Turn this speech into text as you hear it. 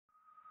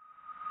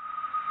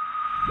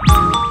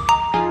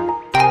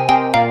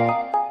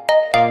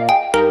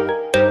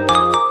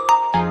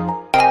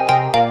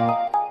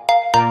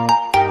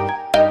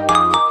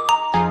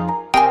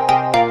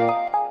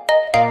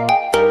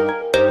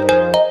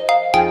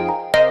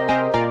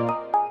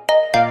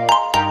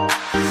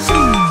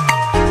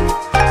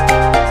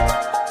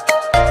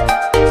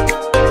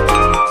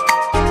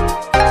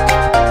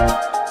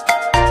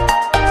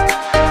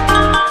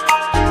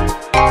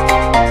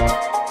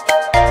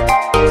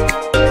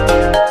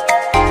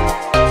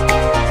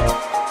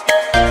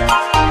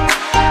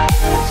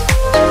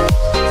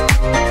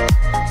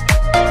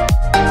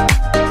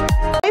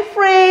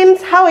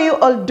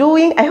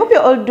doing? I hope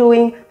you're all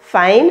doing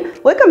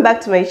fine. Welcome back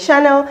to my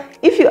channel.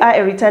 If you are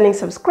a returning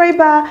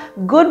subscriber,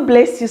 God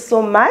bless you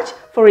so much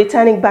for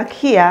returning back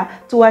here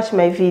to watch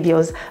my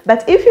videos.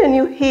 But if you're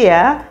new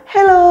here,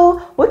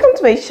 hello, welcome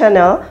to my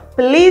channel.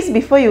 Please,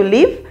 before you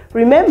leave,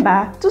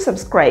 remember to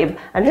subscribe.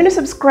 And when you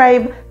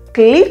subscribe,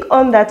 click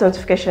on that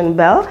notification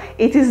bell.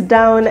 It is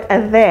down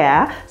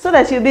there so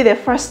that you'll be the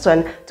first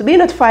one to be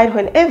notified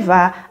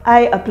whenever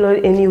I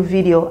upload a new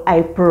video.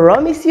 I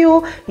promise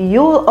you,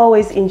 you'll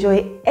always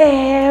enjoy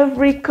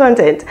every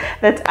content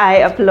that I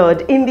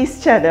upload in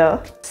this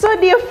channel.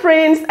 So dear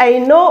friends, I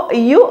know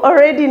you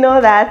already know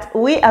that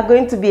we are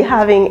going to be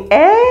having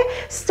a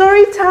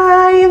story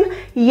time.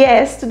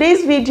 Yes,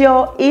 today's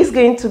video is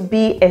going to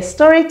be a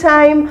story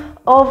time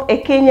of a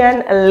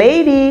Kenyan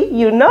lady,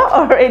 you know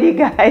already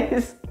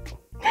guys,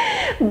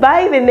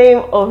 by the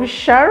name of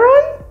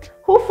Sharon,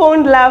 who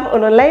found love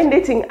on online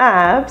dating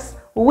apps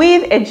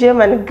with a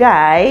German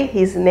guy.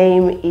 His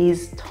name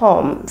is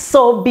Tom.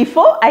 So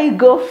before I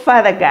go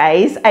further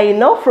guys, I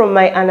know from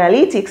my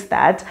analytics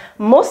that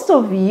most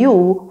of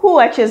you who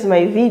watches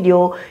my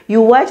video,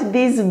 you watch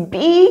these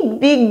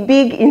big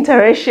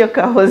interracial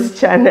couples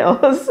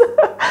channels.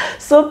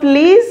 So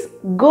please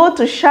go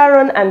to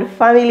Sharon and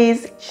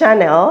family's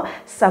channel,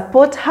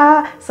 support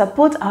her,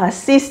 support our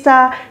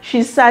sister.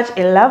 She's such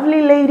a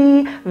lovely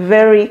lady,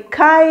 very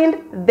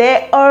kind,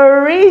 the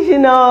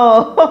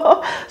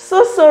original.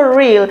 so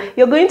real.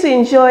 You're going to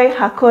enjoy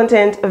her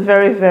content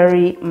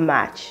very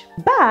much.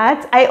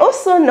 But I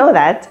also know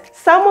that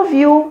some of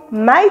you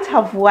might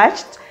have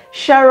watched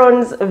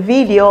Sharon's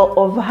video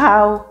of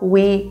how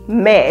we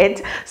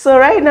met. So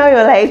right now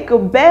you're like,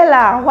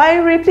 Bella, why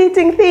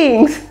repeating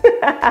things?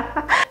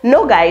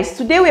 No guys,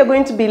 today we are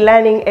going to be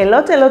learning a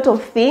lot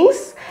of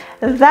things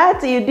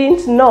that you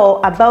didn't know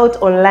about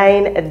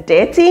online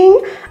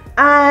dating.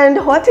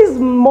 And what is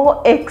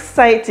more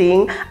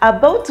exciting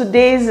about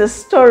today's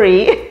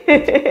story,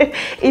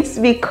 it's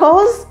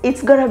because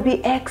it's gonna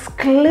be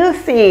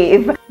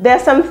exclusive. There are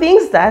some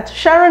things that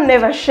Sharon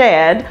never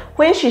shared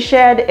when she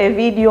shared a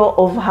video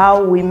of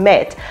how we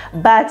met,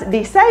 but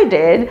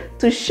decided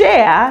to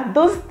share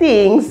those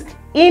things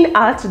in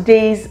our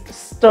today's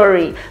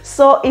story.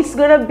 So it's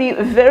gonna be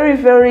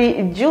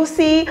very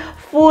juicy,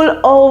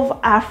 full of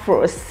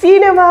Afro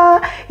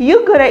cinema.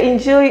 You're gonna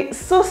enjoy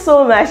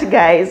so much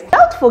guys.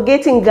 Without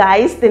forgetting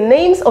guys, the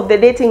names of the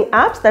dating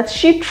apps that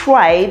she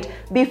tried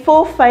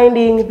before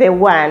finding the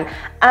one.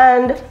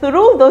 And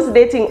through those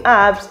dating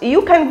apps,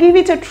 you can give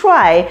it a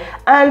try,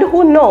 and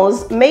who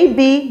knows,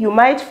 maybe you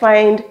might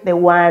find the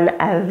one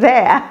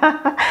there.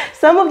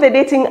 Some of the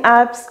dating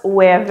apps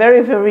were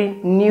very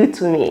new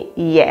to me.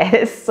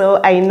 Yes, so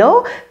I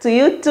know to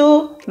you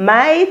too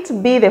might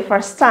be the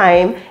first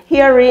time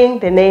hearing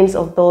the names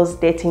of those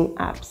dating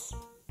apps.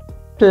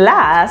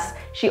 Plus,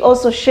 she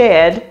also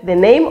shared the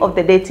name of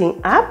the dating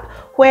app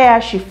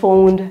where she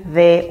found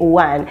the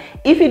one.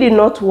 If you did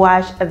not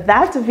watch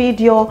that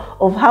video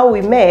of how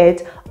we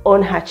met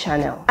on her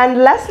channel. And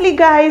lastly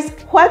guys,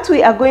 what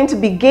we are going to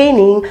be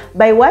gaining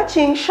by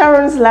watching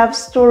Sharon's love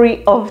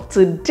story of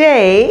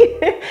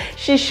today,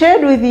 she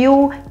shared with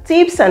you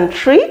tips and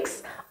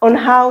tricks on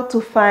how to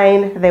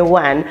find the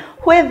one.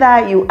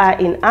 Whether you are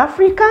in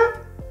Africa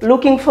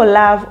looking for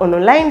love on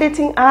online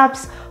dating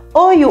apps,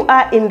 or you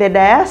are in the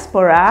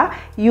diaspora,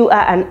 you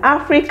are an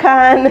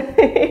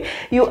African,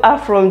 you are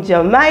from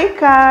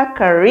Jamaica,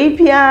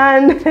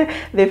 Caribbean,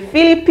 the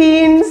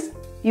Philippines,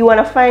 you want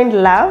to find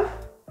love,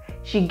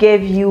 she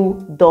gave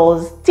you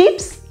those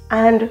tips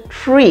and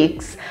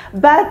tricks.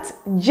 But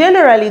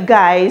generally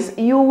guys,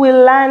 you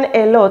will learn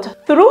a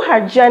lot through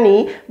her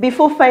journey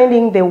before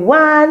finding the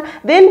one,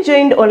 then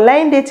joined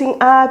online dating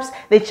apps,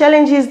 the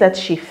challenges that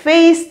she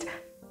faced,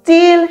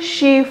 till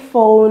she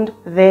found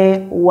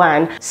the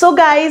one. So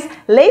guys,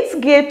 let's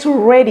get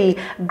ready.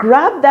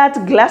 Grab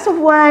that glass of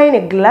wine,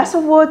 a glass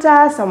of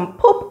water, some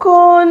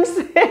popcorns,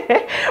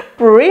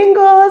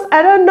 Pringles,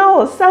 I don't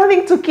know,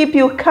 something to keep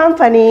you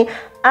company,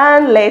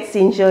 and let's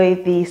enjoy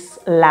this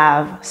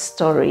love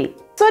story.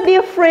 So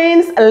dear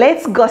friends,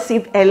 let's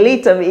gossip a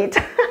little bit.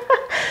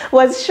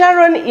 Was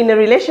Sharon in a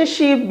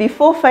relationship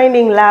before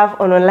finding love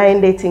on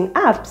online dating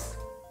apps?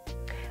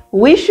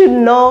 We should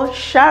know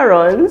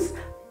Sharon's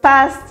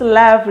past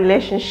love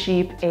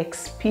relationship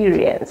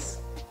experience.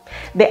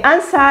 The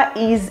answer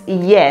is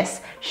yes.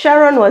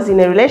 Sharon was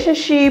in a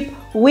relationship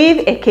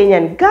with a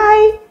Kenyan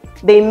guy.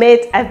 They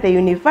met at the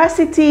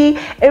university.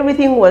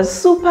 Everything was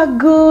super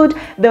good.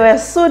 They were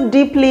so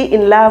deeply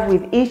in love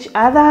with each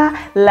other.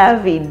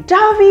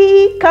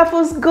 Lovey-dovey,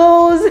 couples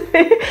goals,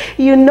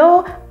 you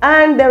know,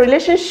 and the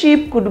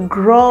relationship could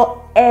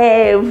grow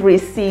every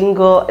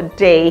single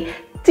day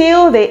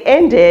till they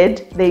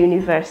ended the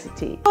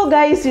university. So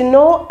guys, you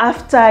know,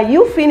 after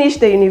you finish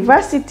the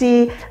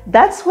university,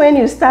 that's when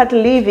you start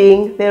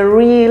living the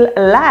real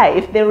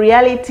life. The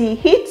reality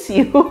hits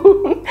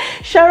you.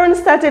 Sharon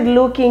started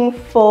looking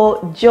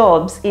for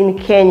jobs in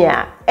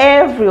Kenya,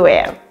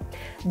 everywhere.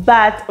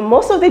 But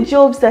most of the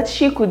jobs that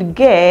she could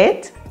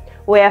get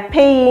were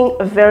paying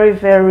very,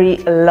 very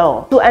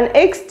low. To an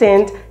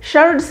extent,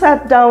 Sharon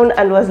sat down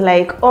and was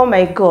like, oh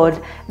my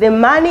God, the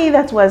money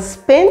that was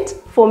spent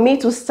for me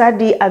to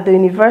study at the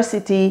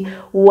university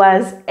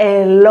was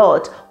a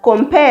lot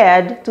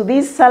compared to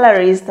these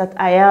salaries that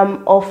I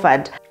am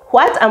offered.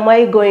 What am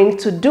I going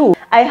to do?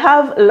 I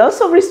have lots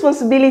of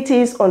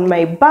responsibilities on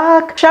my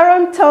back.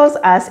 Sharon tells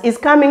us is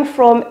coming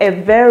from a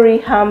very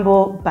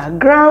humble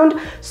background,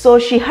 so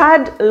she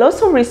had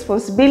lots of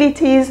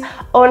responsibilities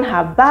on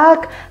her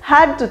back,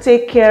 had to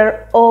take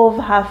care of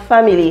her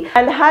family,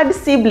 and had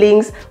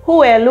siblings who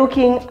were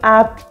looking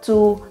up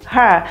to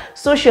her.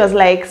 So she was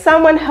like,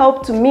 someone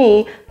helped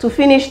me to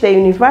finish the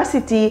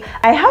university.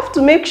 I have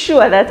to make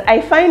sure that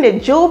I find a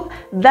job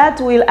that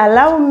will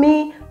allow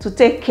me to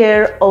take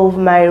care of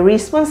my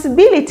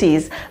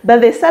responsibilities.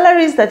 But the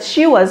salaries that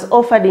she was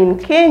offered in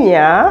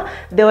Kenya,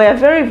 they were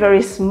very,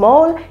 very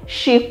small.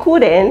 She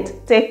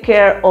couldn't take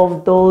care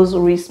of those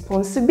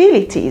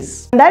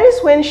responsibilities. And that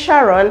is when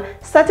Sharon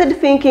started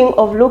thinking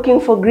of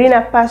looking for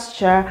greener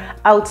pasture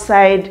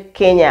outside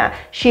Kenya.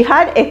 She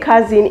had a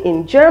cousin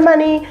in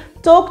Germany,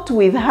 talked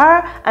with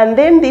her, and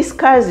then this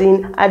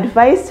cousin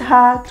advised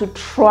her to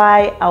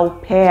try au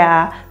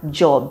pair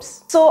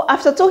jobs. So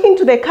after talking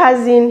to the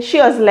cousin, she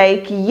was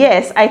like,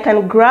 yes, I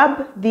can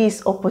grab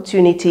this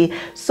opportunity.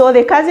 So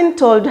the cousin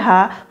told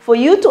her, for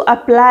you to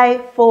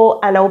apply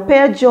for an au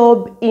pair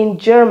job in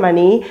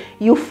Germany,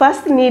 you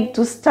first need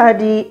to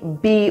study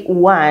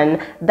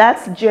B1.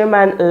 That's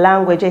German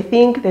language, I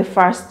think the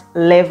first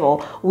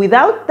level.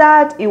 Without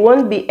that, you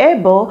won't be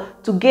able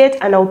to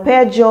get an au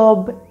pair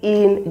job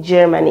in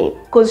Germany.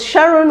 Because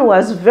Sharon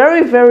was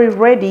very, very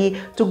ready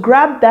to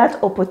grab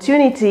that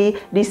opportunity,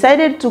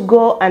 decided to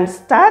go and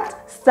start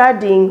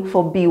studying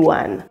for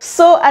B1.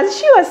 So as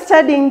she was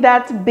studying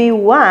that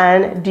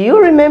B1, do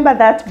you remember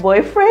that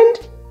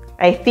boyfriend?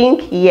 I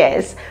think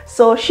yes.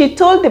 So she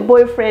told the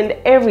boyfriend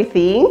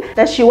everything,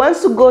 that she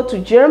wants to go to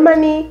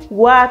Germany,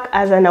 work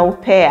as an au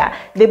pair.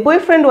 The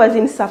boyfriend was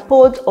in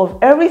support of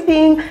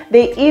everything.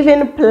 They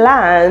even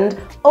planned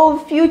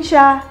of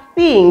future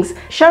things.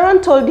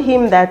 Sharon told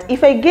him that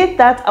if I get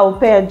that au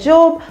pair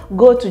job,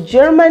 go to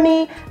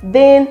Germany,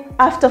 then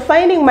after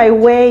finding my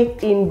way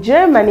in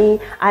Germany,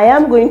 I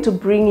am going to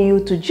bring you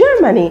to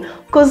Germany.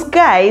 Because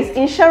guys,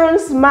 in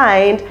Sharon's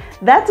mind,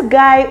 that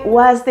guy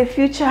was the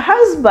future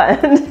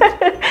husband.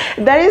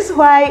 That is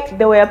why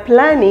they were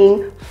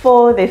planning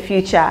for the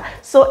future.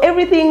 So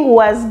everything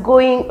was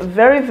going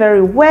very,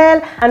 very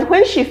well. And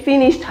when she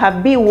finished her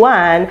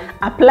B1,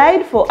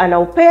 applied for an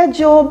au pair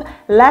job,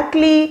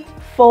 luckily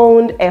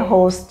found a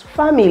host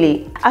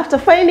family. After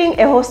finding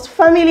a host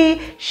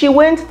family, she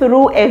went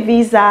through a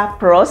visa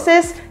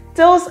process.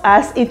 Tells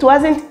us it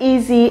wasn't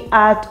easy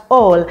at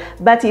all,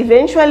 but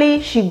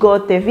eventually she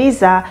got the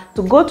visa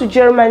to go to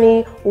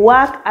Germany,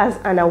 work as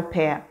an au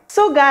pair.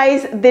 So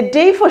guys, the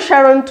day for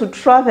Sharon to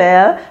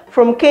travel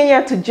from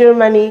Kenya to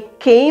Germany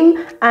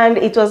came, and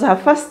it was her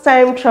first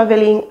time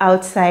traveling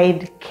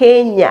outside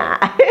Kenya.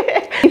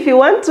 If you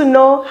want to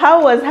know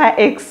how was her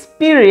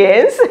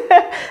experience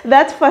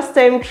that first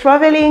time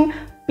traveling,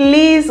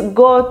 please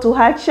go to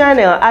her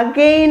channel.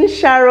 Again,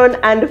 Sharon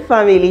and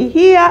Family,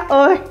 here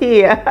or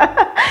here.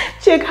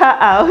 Check her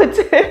out.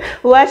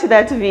 Watch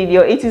that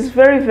video. It is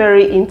very,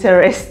 very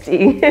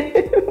interesting.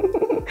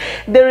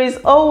 There is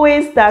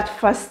always that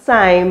first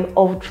time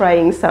of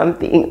trying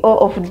something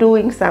or of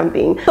doing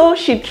something. So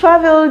she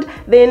traveled,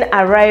 then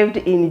arrived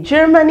in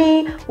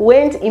Germany,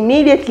 went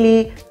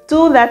immediately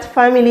to that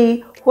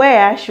family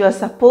where she was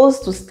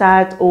supposed to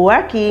start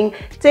working,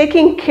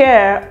 taking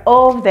care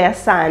of their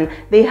son.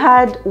 They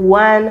had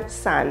one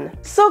son.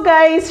 So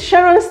guys,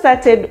 Sharon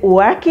started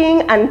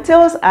working and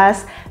tells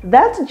us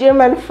that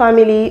German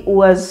family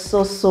was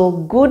so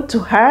good to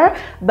her,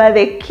 but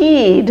the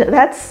kid,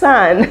 that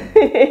son,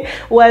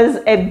 was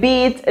a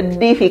bit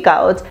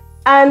difficult.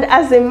 And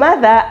as a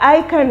mother,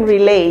 I can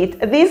relate.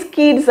 These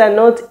kids are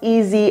not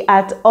easy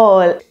at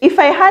all. If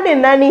I had a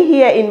nanny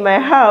here in my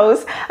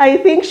house, I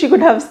think she could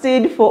have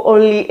stayed for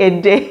only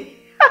a day.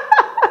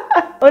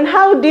 On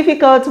how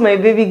difficult my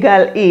baby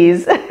girl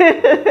is.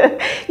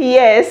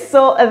 Yes,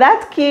 so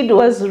that kid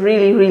was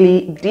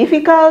really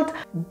difficult,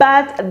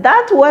 but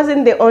that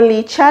wasn't the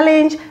only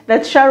challenge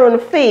that Sharon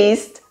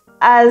faced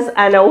as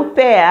an au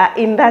pair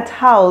in that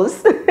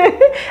house.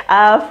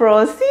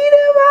 Afro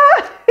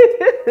cinema.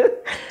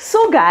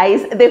 So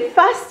guys, the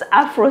first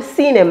Afro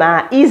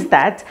cinema is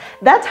that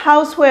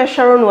house where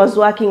Sharon was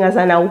working as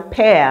an au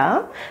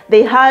pair,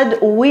 they had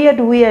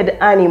weird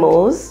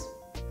animals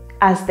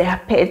as their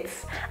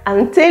pets.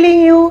 I'm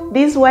telling you,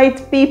 these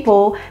white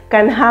people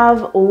can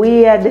have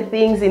weird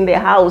things in the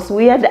house,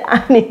 weird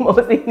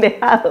animals in the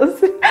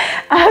house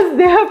as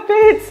their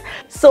pets.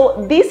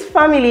 So this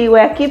family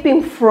were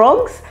keeping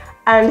frogs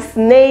and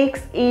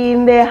snakes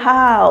in the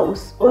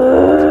house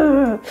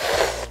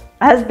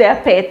as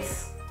their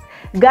pets.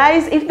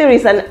 Guys, if there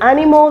is an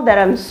animal that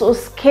I'm so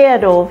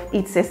scared of,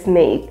 it's a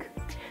snake.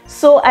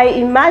 So I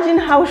imagine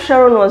how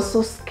Sharon was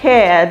so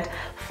scared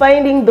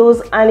finding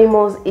those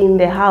animals in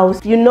the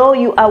house. You know,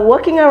 you are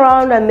walking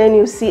around and then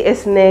you see a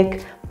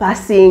snake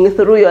passing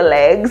through your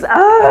legs.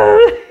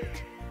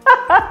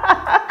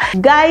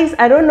 Guys,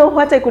 I don't know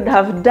what I could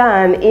have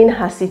done in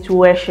her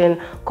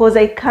situation because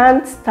I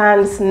can't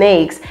stand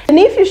snakes. And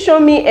if you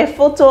show me a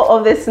photo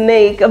of the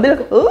snake, I'll be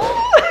like, ooh.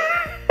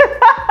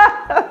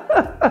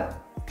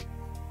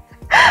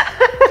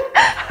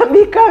 I'm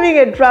becoming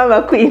a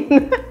drama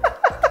queen.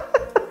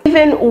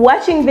 Even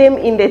watching them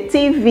in the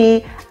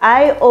TV,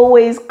 I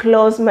always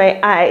close my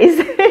eyes.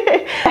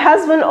 My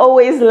husband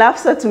always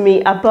laughs at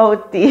me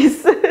about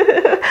this.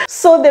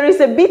 So there is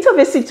a bit of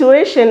a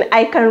situation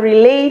I can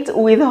relate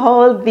with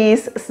all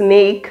this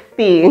snake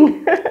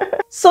thing.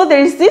 So there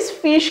is this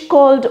fish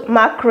called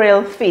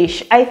mackerel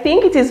fish. I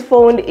think it is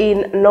found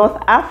in North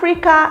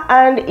Africa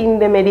and in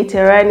the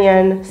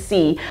Mediterranean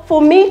Sea.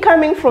 For me,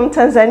 coming from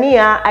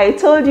Tanzania, I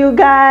told you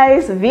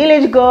guys,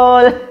 village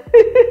girl.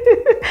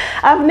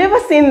 I've never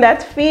seen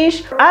that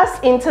fish. Us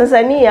in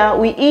Tanzania,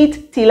 we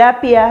eat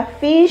tilapia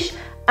fish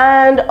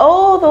and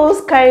all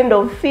those kind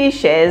of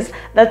fishes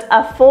that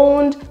are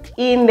found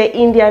in the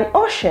Indian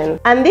Ocean.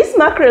 And this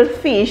mackerel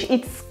fish,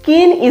 its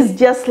skin is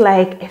just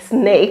like a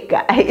snake,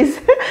 guys.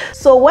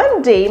 So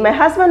one day my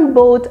husband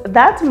bought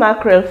that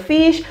mackerel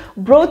fish,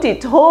 brought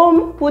it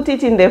home, put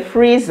it in the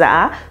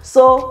freezer.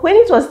 So when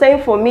it was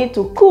time for me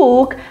to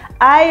cook,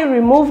 I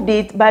removed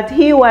it, but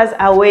he was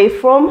away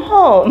from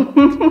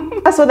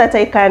home so that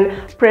I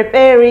can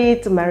prepare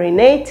it,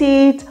 marinate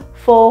it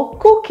for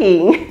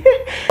cooking.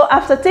 So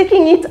after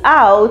taking it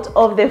out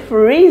of the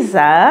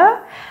freezer,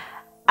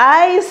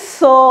 I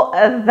saw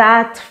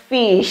that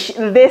fish.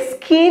 The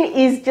skin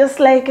is just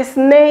like a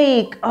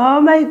snake. Oh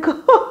my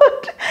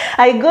God.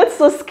 I got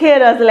so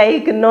scared. I was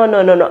like, no.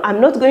 I'm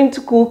not going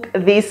to cook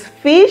this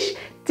fish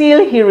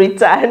till he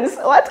returns.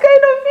 What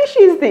kind of fish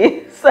is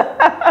this?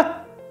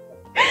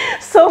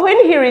 So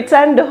when he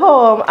returned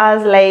home, I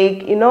was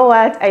like, you know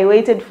what? I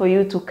waited for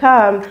you to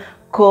come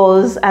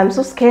because I'm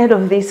so scared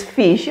of this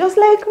fish. He was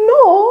like,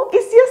 no,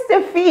 it's just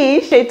a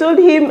fish. I told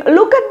him,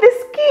 look at the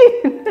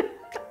skin.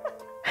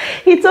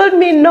 He told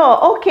me, no,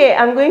 okay,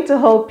 I'm going to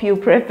help you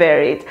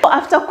prepare it.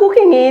 After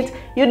cooking it,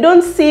 you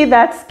don't see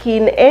that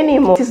skin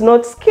anymore. It's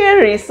not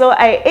scary. So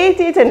I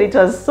ate it and it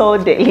was so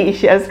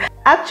delicious.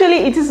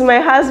 Actually, it is my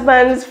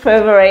husband's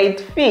favorite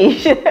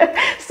fish.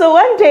 So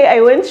one day I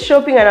went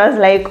shopping and I was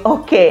like,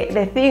 okay,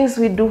 the things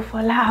we do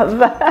for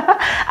love.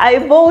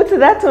 I bought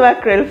that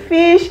mackerel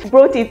fish,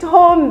 brought it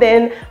home,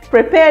 then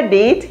prepared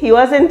it. He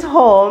wasn't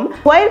home.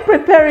 While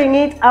preparing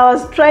it, I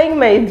was trying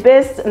my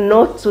best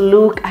not to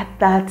look at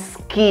that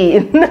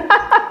skin.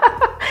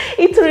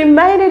 It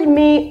reminded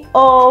me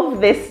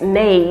of the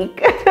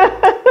snake.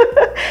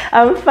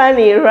 I'm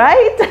funny,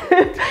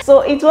 right?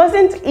 So it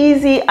wasn't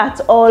easy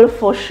at all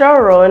for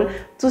Sharon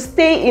to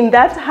stay in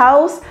that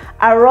house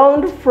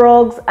around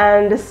frogs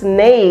and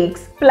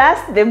snakes, plus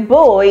the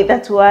boy.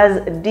 That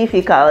was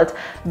difficult.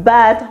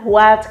 But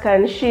what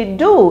can she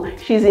do?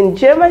 She's in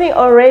Germany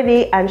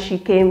already and she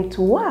came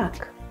to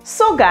work.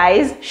 So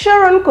guys,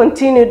 Sharon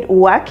continued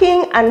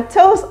working and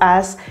tells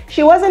us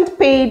she wasn't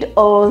paid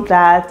all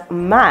that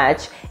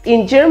much.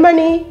 In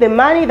Germany, the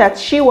money that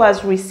she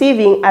was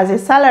receiving as a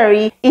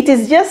salary, it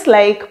is just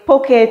like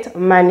pocket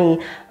money.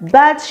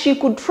 But she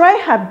could try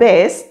her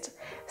best,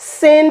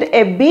 send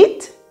a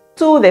bit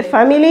to the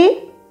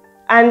family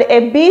and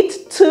a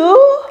bit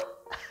to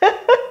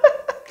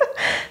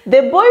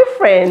the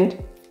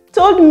boyfriend.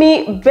 Told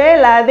me,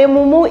 Bella, the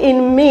mumu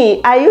in me,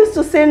 I used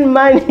to send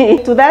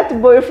money to that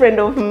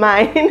boyfriend of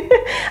mine.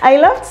 I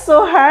laughed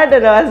so hard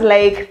and I was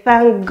like,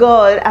 thank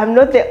God I'm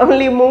not the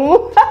only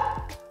mumu.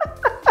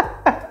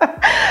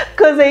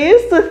 Because I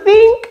used to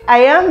think I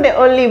am the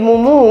only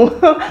mumu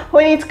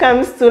when it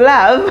comes to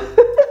love.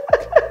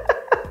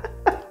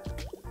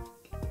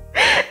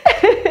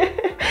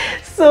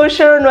 So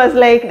Sharon was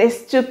like, the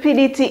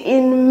stupidity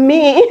in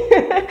me.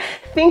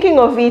 Thinking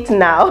of it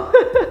now.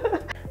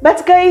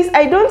 But guys,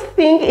 I don't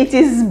think it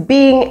is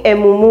being a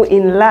mumu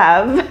in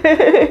love.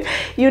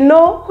 You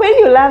know, when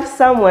you love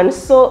someone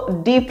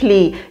so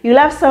deeply, you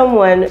love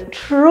someone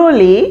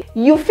truly,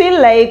 you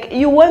feel like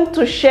you want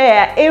to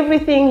share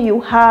everything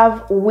you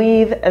have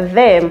with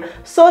them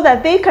so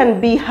that they can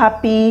be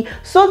happy,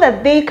 so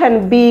that they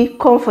can be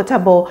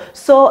comfortable.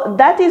 So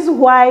that is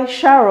why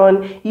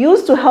Sharon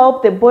used to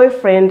help the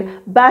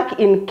boyfriend back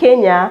in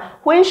Kenya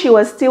when she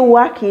was still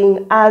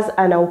working as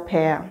an au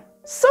pair.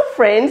 So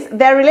friends,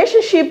 their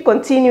relationship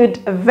continued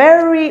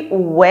very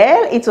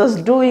well. It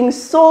was doing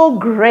so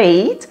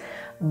great.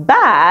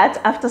 But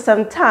after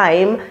some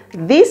time,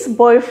 this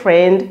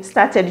boyfriend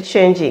started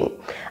changing.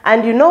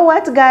 And you know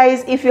what,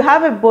 guys? If you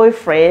have a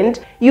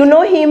boyfriend, you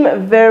know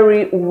him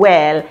very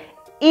well.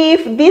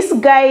 If this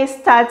guy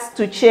starts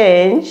to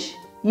change,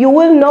 you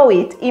will know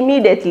it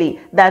immediately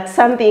that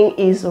something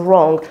is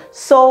wrong.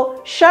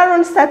 So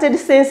Sharon started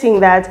sensing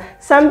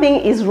that something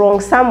is wrong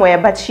somewhere,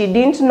 but she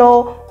didn't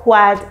know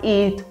what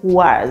it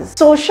was.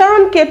 So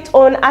Sharon kept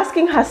on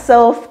asking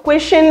herself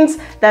questions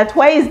that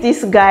why is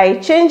this guy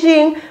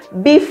changing?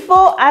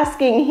 Before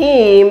asking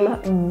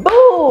him,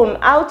 boom, boom,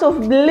 out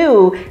of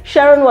blue,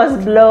 Sharon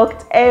was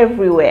blocked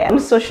everywhere on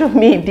social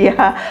media,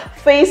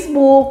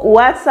 Facebook,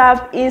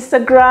 WhatsApp,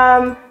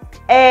 Instagram,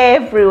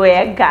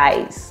 everywhere,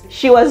 guys.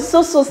 She was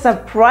so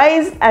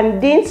surprised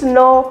and didn't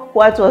know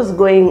what was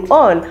going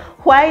on,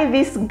 why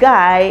this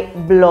guy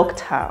blocked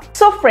her.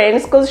 So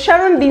friends, because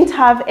Sharon didn't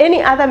have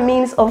any other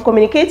means of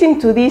communicating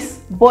to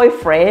this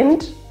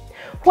boyfriend,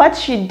 what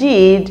she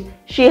did,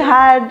 she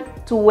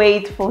had to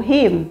wait for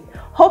him,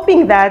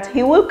 hoping that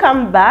he will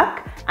come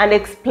back and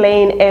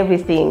explain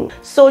everything.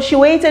 So she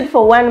waited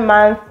for 1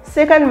 month,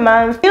 2nd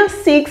month, till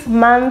 6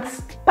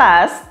 months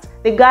passed.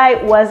 The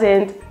guy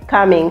wasn't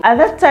coming. At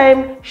that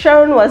time,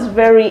 Sharon was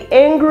very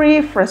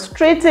angry,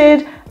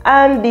 frustrated,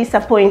 and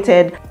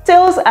disappointed.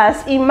 Tells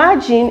us,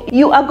 imagine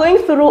you are going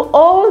through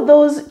all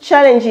those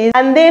challenges,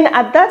 and then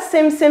at that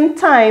same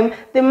time,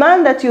 the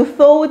man that you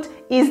thought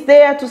is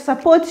there to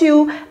support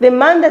you, the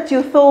man that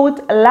you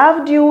thought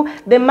loved you,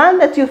 the man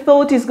that you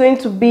thought is going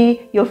to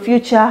be your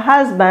future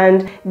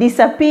husband,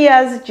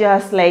 disappears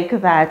just like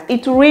that.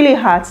 It really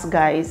hurts,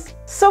 guys.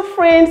 So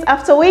friends,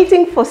 after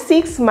waiting for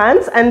 6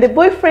 months and the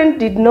boyfriend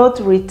did not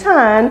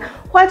return,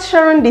 what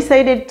Sharon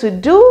decided to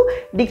do,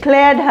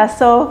 declared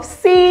herself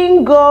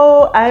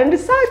single and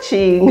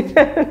searching.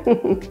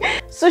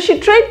 So she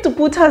tried to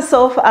put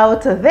herself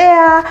out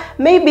there.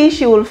 Maybe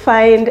she will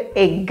find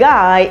a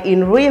guy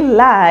in real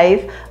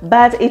life,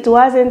 but it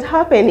wasn't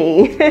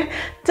happening.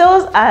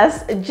 Tells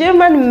us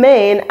German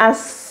men are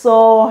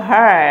so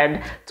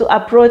hard to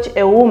approach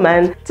a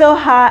woman. Tell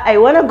her, I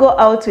want to go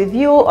out with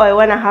you, or I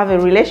want to have a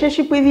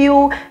relationship with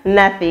you.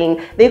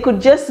 Nothing. They could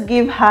just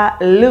give her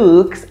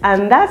looks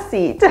and that's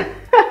it.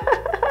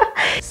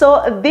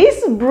 So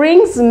this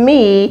brings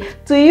me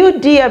to you,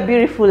 dear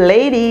beautiful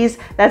ladies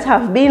that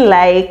have been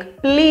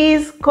like,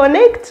 please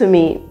connect to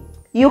me.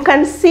 You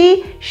can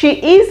see she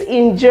is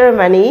in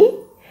Germany.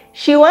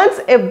 She wants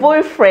a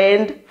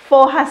boyfriend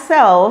for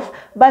herself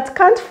but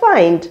can't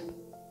find.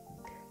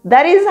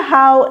 That is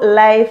how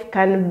life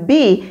can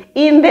be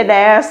in the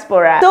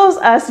diaspora. Tells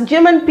us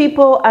German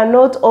people are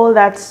not all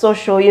that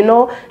social, you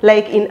know,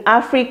 like in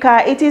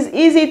Africa, it is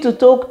easy to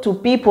talk to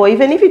people,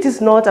 even if it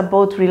is not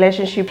about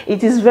relationship,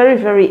 it is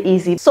very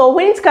easy. So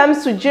when it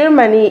comes to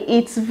Germany,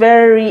 it's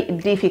very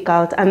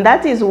difficult, and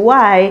that is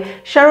why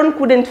Sharon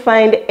couldn't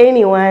find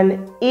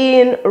anyone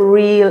in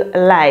real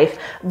life.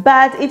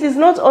 But it is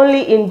not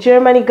only in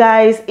Germany,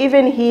 guys,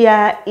 even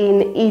here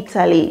in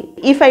Italy.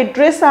 If I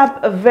dress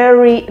up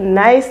very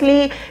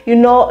nicely, you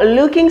know,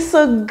 looking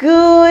so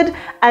good,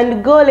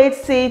 and go,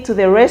 let's say, to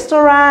the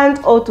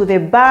restaurant or to the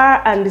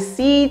bar and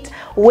sit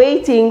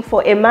waiting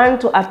for a man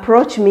to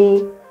approach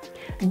me,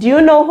 do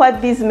you know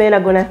what these men are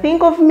gonna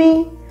think of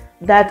me?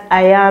 That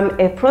I am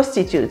a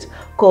prostitute.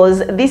 Because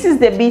this is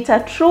the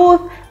bitter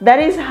truth. That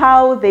is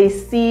how they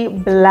see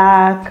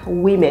black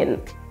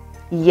women.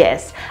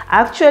 Yes,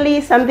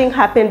 actually something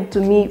happened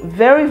to me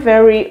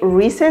very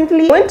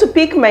recently. I went to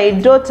pick my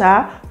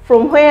daughter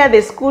from where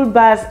the school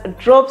bus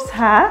drops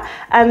her,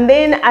 and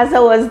then as I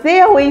was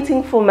there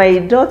waiting for my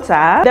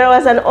daughter, there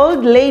was an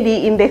old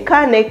lady in the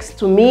car next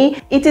to me.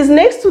 It is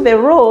next to the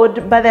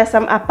road, but there are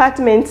some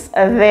apartments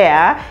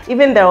there.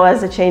 Even there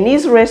was a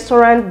Chinese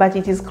restaurant, but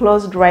it is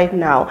closed right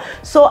now.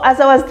 So as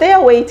I was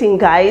there waiting,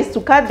 guys, to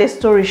cut the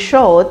story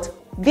short,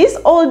 this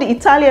old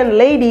Italian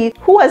lady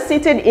who was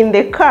seated in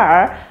the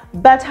car,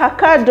 but her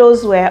car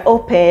doors were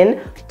open,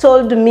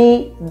 told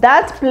me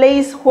that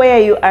place where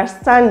you are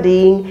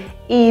standing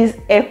is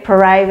a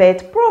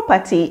private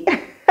property.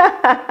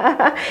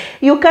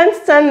 You can't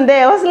stand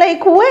there. I was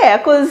like, where?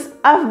 Because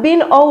I've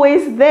been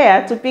always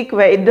there to pick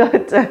my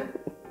daughter.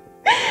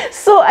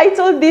 So I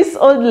told this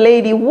old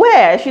lady,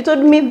 where? She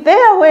told me,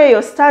 there where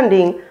you're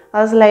standing.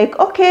 I was like,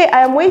 okay,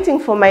 I am waiting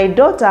for my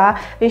daughter.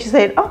 And she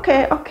said,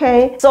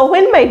 okay. So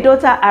when my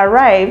daughter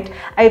arrived,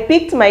 I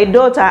picked my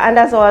daughter, and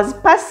as I was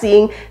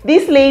passing,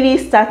 this lady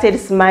started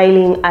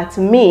smiling at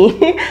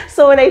me.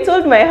 So when I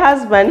told my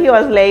husband, he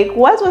was like,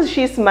 what was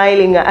she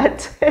smiling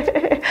at?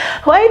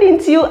 Why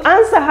didn't you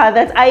answer her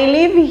that I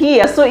live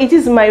here, so it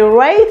is my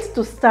right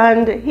to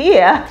stand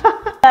here?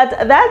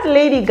 But that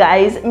lady,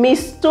 guys,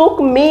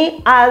 mistook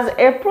me as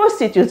a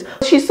prostitute.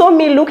 She saw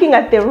me looking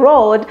at the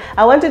road.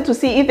 I wanted to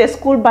see if the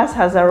school bus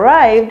has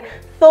arrived,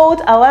 thought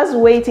I was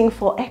waiting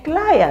for a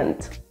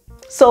client.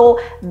 So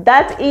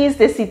that is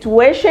the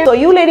situation. So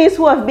you ladies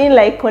who have been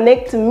like,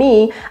 connect to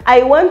me,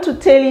 I want to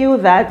tell you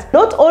that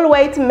not all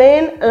white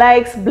men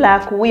likes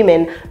black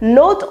women.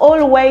 Not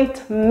all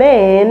white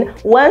men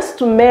wants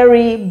to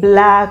marry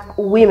black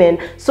women.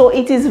 So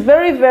it is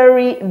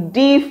very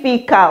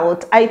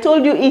difficult. I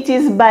told you it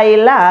is by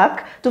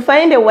luck to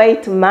find a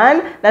white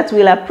man that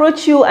will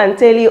approach you and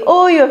tell you,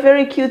 oh, you're a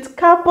very cute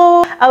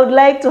couple, I would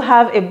like to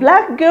have a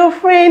black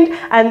girlfriend,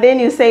 and then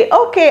you say,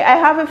 okay, I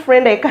have a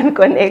friend I can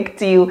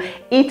connect you.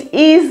 It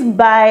is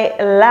by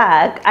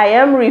luck. I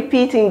am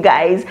repeating,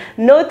 guys,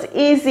 not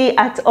easy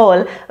at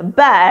all,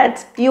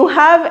 but you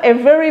have a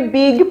very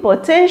big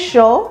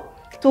potential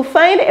to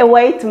find a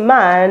white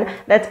man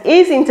that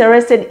is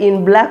interested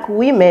in black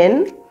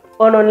women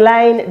on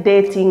online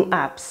dating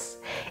apps.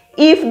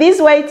 If these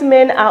white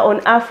men are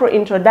on Afro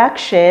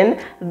introduction,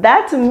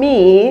 that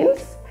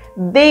means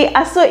they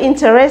are so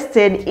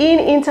interested in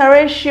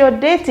interracial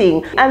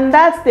dating, and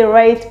that's the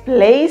right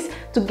place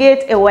to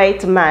get a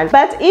white man.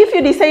 But if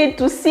you decide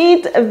to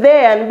sit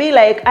there and be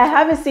like, I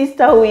have a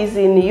sister who is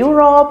in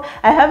Europe,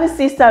 I have a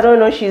sister, I don't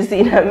know, she's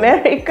in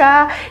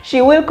America,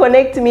 she will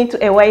connect me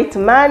to a white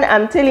man,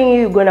 I'm telling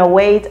you, you're gonna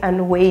wait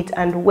and wait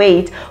and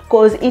wait,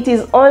 because it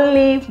is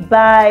only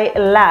by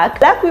luck.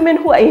 Black women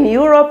who are in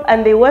Europe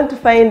and they want to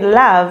find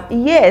love,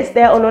 yes,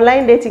 they are on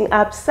online dating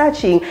apps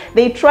searching.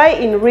 They try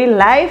in real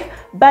life,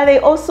 but they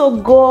also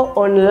go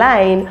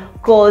online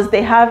because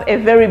they have a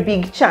very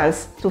big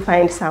chance to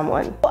find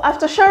someone.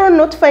 After Sharon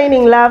not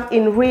finding love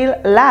in real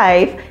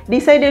life,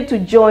 decided to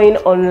join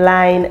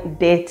online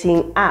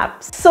dating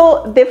apps.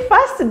 So the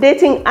first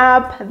dating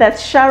app that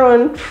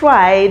Sharon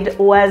tried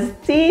was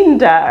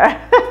Tinder.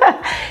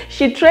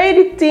 She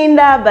tried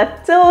Tinder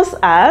but tells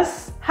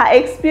us her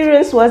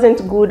experience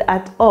wasn't good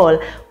at all,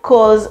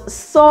 because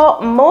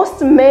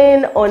most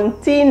men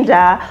on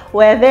Tinder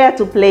were there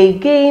to play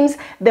games.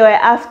 They were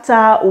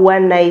after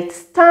one night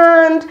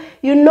stand,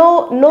 you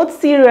know, not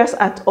serious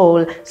at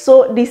all.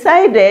 So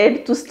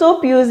decided to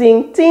stop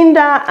using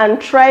Tinder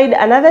and tried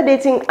another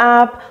dating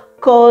app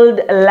called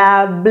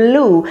La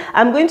Blue.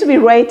 I'm going to be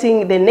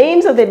writing the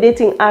names of the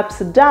dating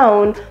apps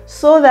down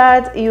so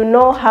that you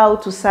know how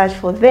to search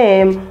for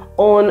them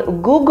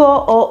on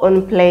Google or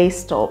on Play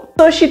Store.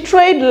 So she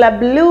tried La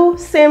Blue,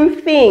 same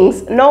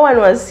things, no one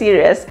was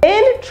serious.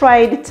 Then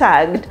tried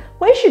Tagged.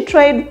 When she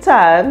tried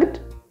Tagged,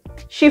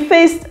 she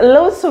faced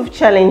lots of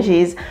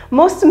challenges.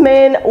 Most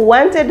men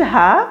wanted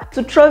her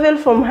to travel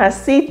from her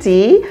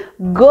city,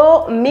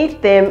 go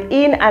meet them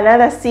in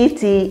another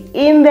city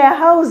in their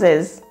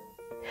houses.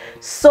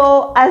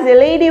 So as a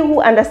lady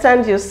who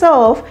understands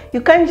yourself,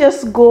 you can't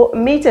just go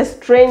meet a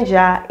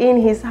stranger in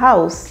his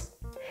house.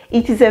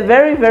 It is a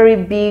very, very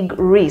big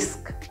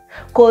risk,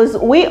 because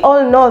we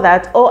all know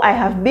that, oh, I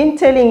have been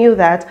telling you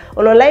that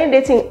on online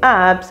dating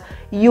apps,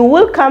 you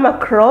will come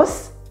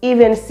across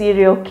even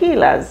serial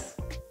killers.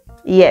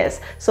 Yes,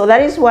 so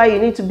that is why you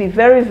need to be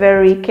very,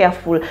 very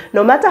careful.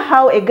 No matter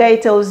how a guy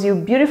tells you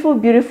beautiful,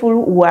 beautiful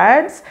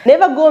words,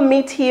 never go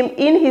meet him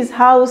in his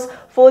house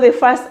for the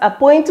first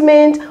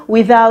appointment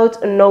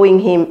without knowing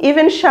him.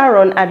 Even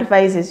Sharon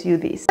advises you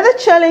this. Another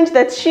challenge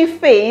that she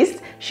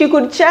faced, she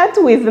could chat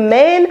with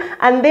men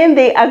and then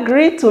they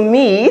agreed to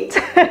meet.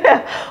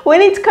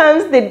 When it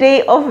comes the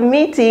day of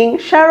meeting,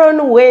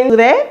 Sharon went to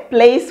the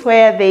place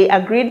where they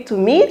agreed to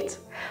meet,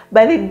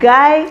 but the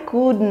guy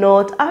could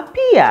not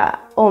appear.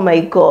 Oh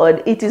my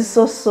God, it is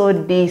so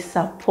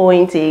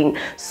disappointing.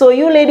 So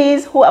you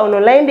ladies who are on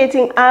online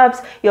dating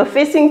apps, you're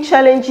facing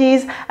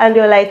challenges and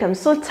you're like, I'm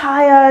so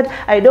tired,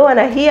 I don't want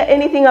to hear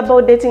anything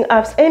about dating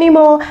apps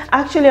anymore.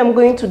 Actually, I'm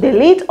going to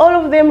delete all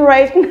of them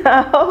right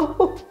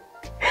now.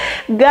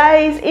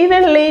 Guys,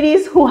 even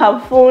ladies who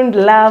have found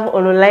love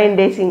on online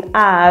dating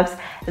apps,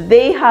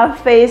 they have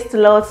faced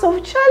lots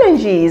of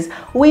challenges.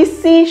 We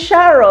see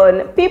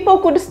Sharon, people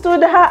could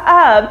stood her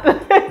up.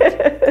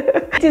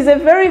 It is a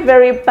very,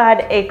 very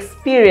bad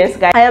experience,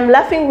 guys. I am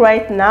laughing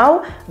right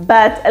now,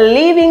 but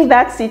leaving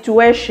that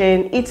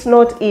situation, it's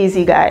not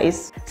easy,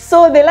 guys.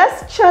 So the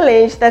last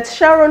challenge that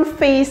Sharon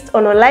faced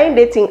on online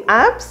dating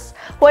apps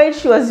while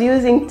she was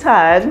using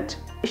Tagged,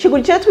 she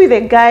could chat with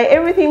a guy,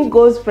 everything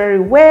goes very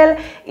well,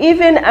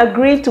 even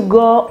agree to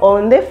go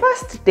on the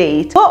first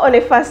date. Go on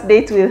a first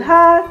date with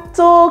her,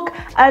 talk,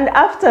 and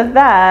after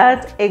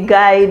that, a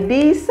guy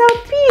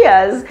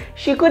disappears.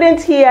 She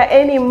couldn't hear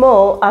any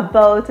more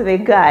about the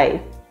guy.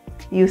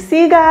 You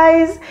see,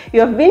 guys, you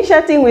have been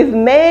chatting with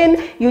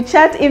men, you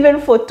chat even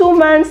for 2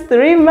 months,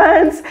 3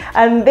 months,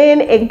 and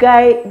then a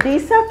guy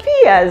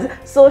disappears.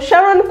 So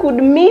Sharon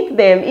could meet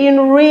them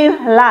in real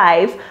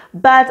life,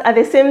 but at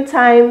the same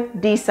time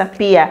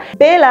disappear.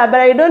 Bella, but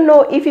I don't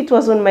know if it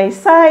was on my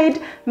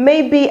side.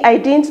 Maybe I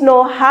didn't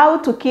know how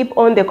to keep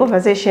on the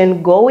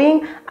conversation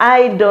going.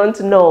 I don't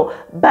know.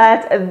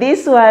 But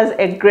this was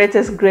a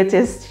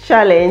greatest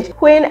challenge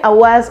when I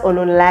was on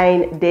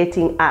online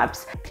dating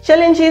apps.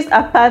 Challenges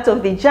are part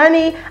of the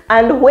journey,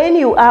 and when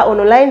you are on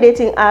online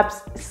dating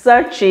apps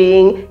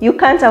searching, you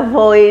can't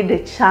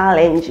avoid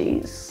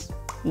challenges.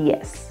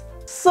 Yes.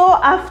 So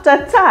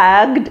after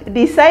Tagged,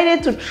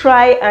 decided to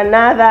try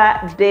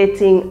another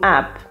dating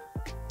app.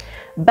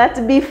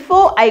 But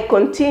before I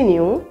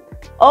continue,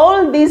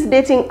 all these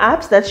dating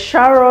apps that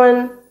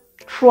Sharon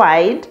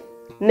tried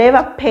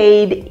never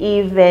paid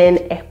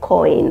even a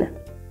coin.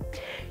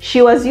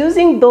 She was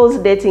using those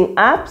dating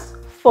apps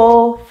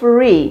for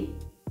free.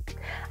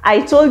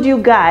 I told you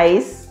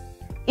guys,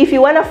 if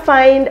you want to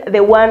find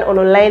the one on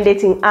online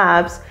dating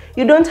apps,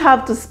 you don't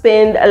have to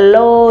spend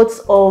lots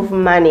of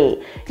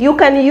money. You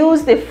can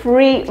use the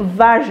free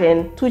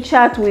version to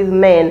chat with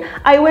men.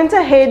 I went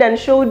ahead and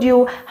showed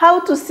you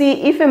how to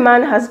see if a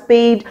man has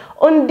paid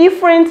on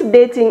different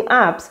dating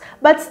apps.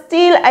 But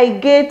still, I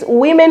get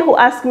women who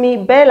ask me,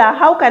 Bella,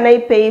 how can I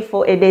pay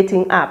for a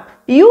dating app?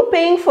 You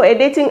paying for a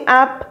dating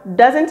app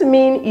doesn't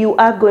mean you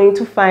are going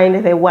to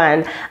find the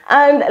one.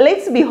 And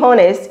let's be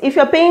honest, if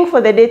you're paying for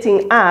the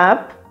dating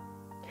app,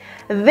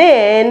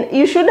 then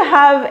you should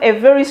have a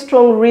very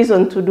strong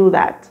reason to do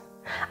that.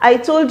 I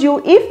told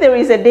you, if there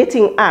is a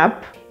dating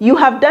app, you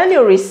have done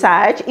your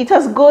research, it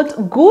has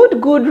got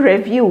good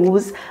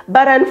reviews,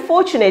 but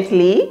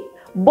unfortunately,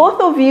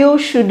 both of you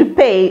should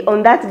pay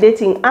on that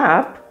dating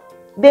app,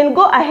 then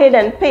go ahead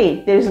and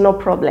pay. There is no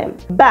problem.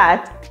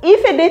 But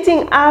if a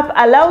dating app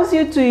allows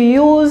you to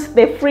use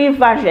the free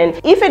version,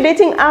 if a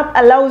dating app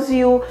allows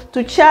you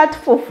to chat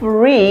for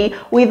free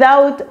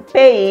without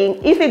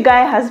paying, if a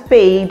guy has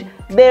paid,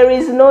 there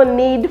is no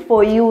need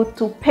for you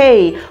to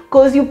pay,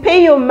 because you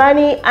pay your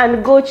money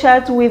and go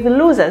chat with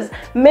losers,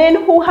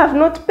 men who have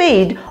not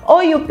paid,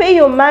 or you pay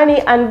your money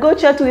and go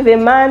chat with a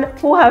man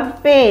who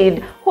have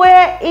paid.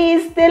 Where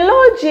is the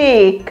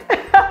logic?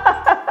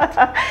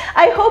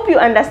 I hope you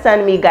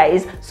understand me,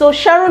 guys. So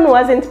Sharon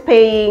wasn't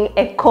paying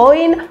a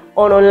coin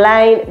on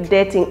online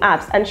dating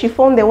apps, and she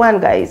found the one,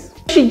 guys.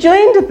 She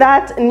joined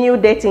that new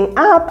dating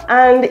app,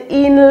 and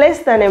in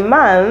less than a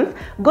month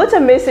got a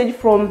message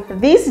from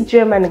this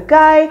German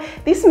guy.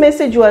 This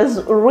message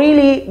was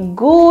really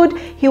good.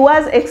 He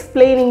was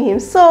explaining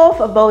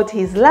himself about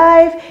his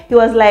life. He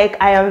was like,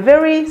 I am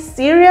very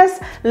serious,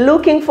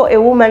 looking for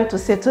a woman to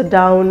settle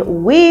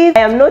down with.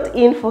 I am not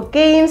in for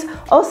games.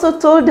 Also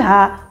told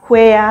her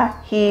where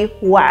he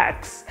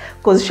works,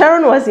 because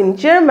Sharon was in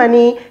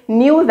Germany,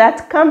 knew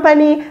that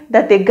company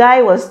that the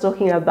guy was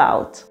talking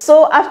about.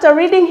 So after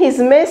reading his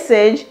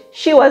message,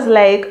 she was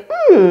like,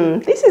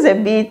 this is a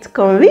bit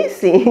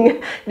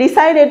convincing.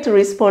 Decided to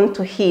respond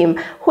to him.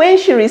 When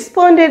she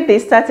responded, they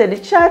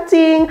started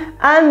chatting,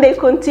 and they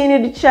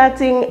continued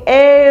chatting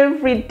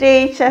every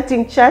day,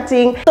 chatting.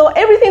 So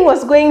everything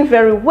was going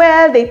very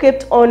well. They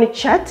kept on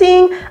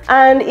chatting,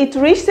 and it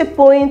reached a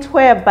point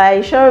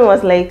whereby Sharon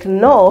was like,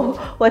 no,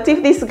 what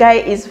if this guy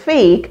is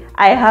fake?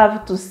 I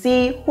have to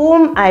see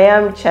whom I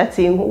am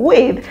chatting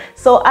with.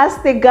 So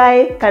ask the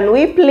guy, can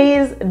we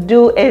please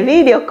do a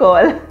video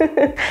call?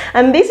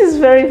 And this is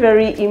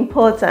very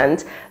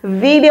important.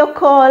 Video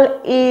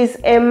call is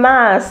a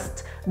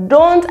must.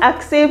 Don't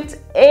accept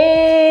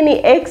any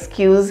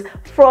excuse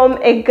from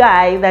a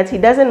guy that he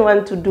doesn't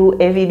want to do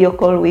a video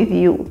call with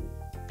you.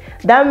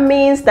 That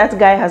means that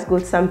guy has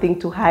got something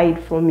to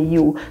hide from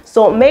you.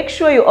 So make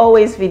sure you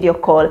always video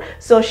call.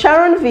 So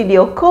Sharon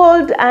video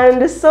called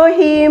and saw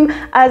him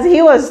as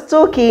he was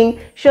talking.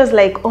 She was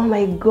like, oh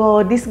my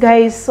God, this guy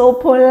is so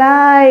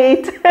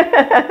polite.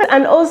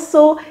 And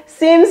also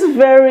seems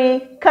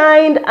very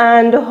kind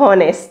and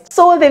honest.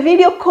 So the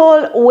video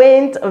call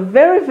went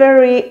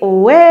very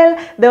well.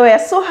 They were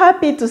so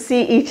happy to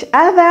see each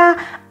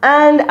other.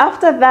 And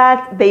after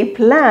that, they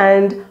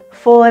planned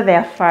for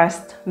their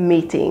first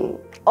meeting.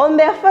 On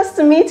their first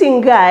meeting,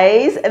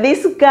 guys,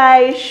 this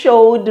guy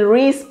showed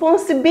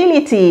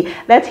responsibility,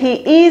 that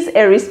he is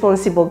a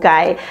responsible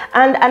guy.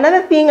 And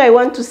another thing I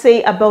want to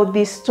say about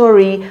this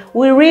story,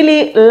 we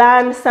really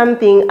learned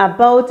something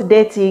about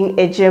dating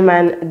a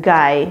German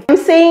guy. I'm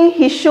saying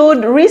he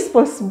showed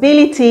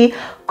responsibility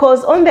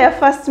because on their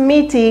first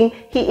meeting,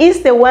 he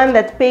is the one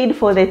that paid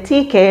for the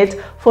ticket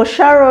for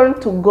Sharon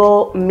to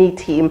go meet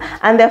him.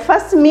 And their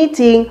first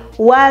meeting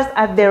was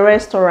at the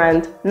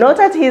restaurant, not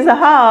at his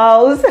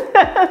house.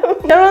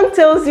 Sharon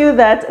tells you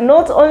that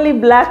not only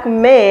black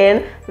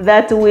men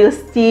that will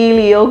steal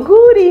your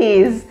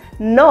goodies.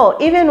 No,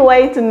 even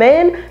white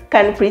men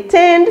can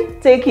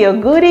pretend, take your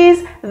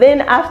goodies,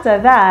 then after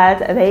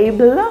that, they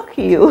block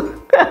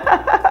you.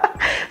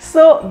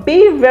 So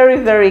be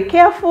very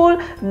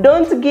careful.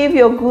 Don't give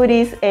your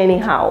goodies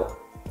anyhow.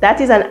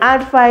 That is an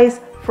advice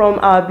from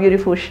our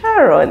beautiful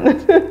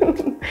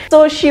Sharon.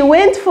 So she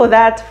went for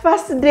that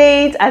first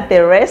date at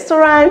the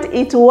restaurant.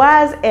 It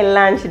was a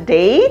lunch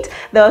date.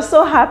 They were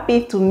so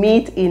happy to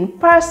meet in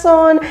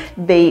person.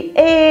 They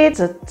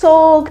ate,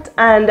 talked,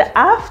 and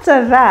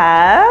after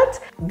that,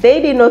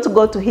 they did not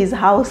go to his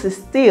house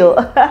still.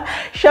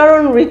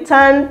 Sharon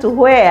returned to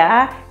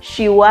where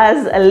she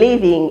was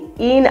living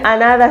in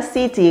another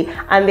city,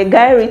 and the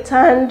guy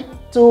returned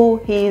to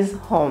his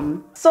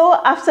home.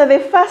 So after the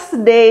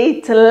first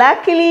date,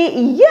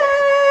 luckily,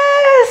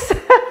 yes,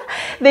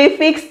 they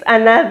fixed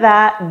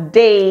another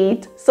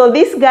date. So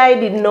this guy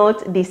did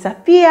not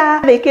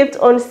disappear. They kept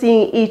on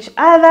seeing each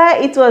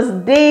other. It was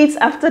dates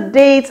after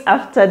dates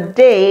after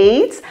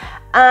dates.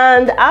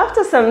 And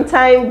after some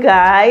time,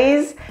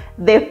 guys,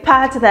 the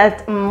part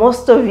that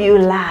most of you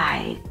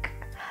like,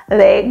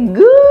 the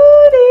goodies.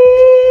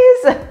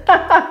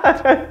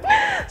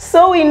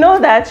 So we know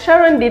that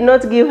Sharon did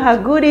not give her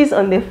goodies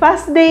on the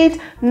first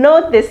date,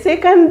 not the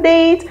second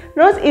date,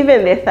 not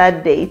even the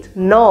third date.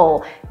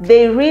 No,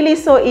 they really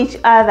saw each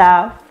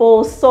other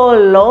for so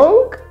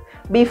long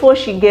before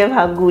she gave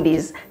her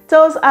goodies.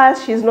 Tells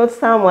us she's not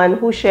someone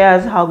who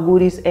shares her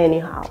goodies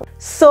anyhow.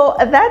 So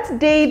that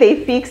day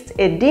they fixed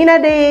a dinner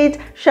date.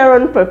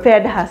 Sharon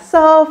prepared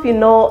herself, you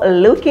know,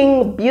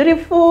 looking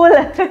beautiful.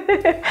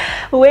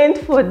 Went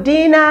for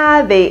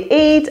dinner, they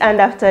ate, and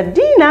after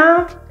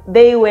dinner,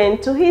 they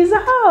went to his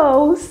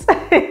house.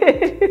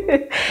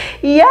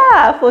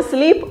 Yeah, for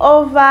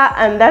sleepover,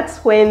 and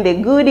that's when the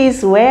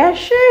goodies were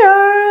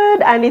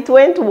shared and it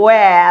went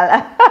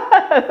well.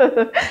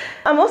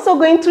 I'm also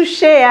going to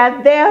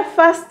share their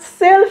first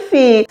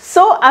selfie.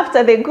 So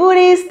after the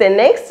goodies, the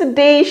next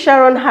day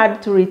Sharon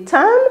had to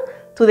return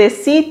to the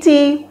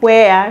city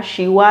where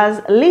she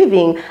was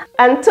living,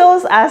 and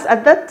tells us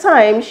at that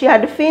time she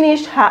had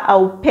finished her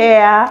au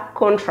pair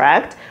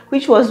contract,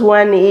 which was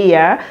 1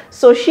 year,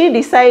 so she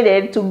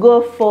decided to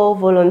go for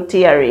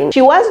volunteering.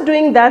 She was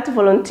doing that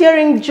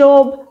volunteering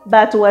job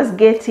but was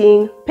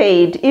getting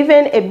paid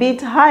even a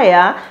bit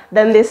higher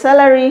than the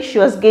salary she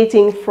was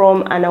getting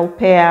from an au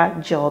pair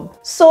job.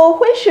 So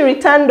when she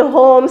returned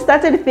home,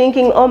 started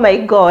thinking, oh my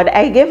God,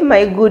 I gave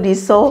my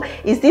goodies, so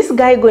is this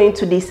guy going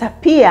to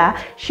disappear?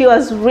 She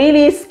was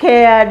really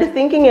scared,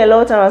 thinking a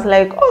lot, and I was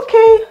like,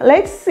 okay,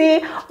 let's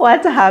see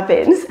what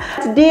happens.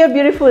 Dear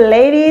beautiful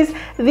ladies,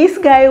 this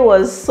guy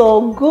was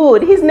so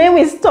good. His name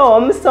is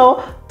Tom.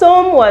 So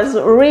Tom was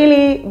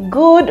really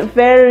good,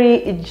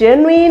 very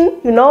genuine,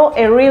 you know,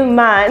 a real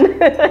man.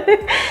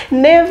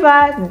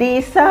 Never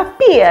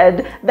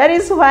disappeared. That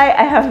is why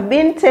I have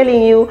been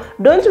telling you,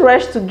 don't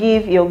rush to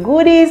give your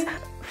goodies.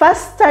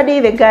 First study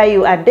the guy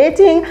you are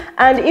dating,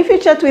 and if you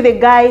chat with a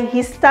guy,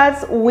 he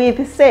starts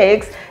with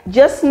sex,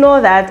 just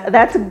know that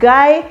that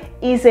guy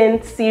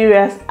isn't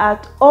serious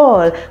at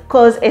all,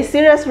 because a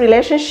serious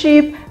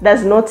relationship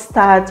does not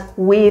start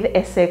with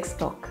a sex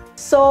talk.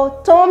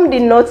 So Tom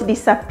did not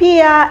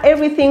disappear,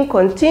 everything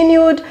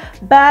continued,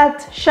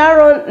 but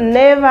Sharon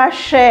never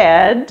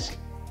shared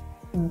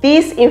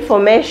this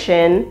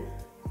information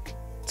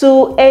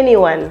to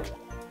anyone,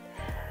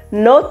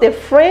 not the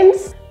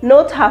friends,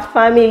 not her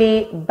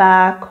family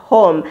back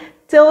home.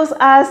 Tells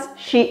us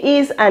she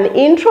is an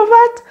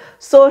introvert,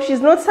 so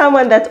she's not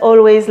someone that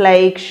always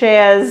like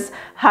shares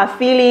her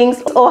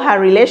feelings or her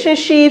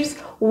relationships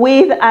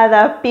with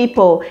other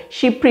people.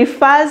 She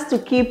prefers to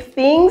keep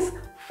things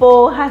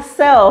for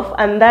herself,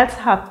 and that's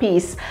her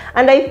peace.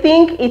 And I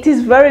think it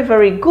is very,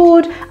 very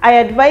good. I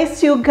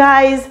advise you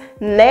guys,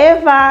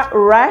 never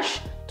rush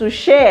to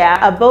share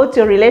about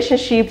your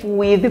relationship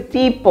with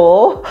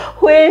people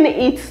when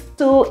it's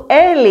too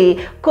early,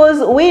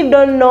 because we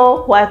don't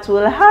know what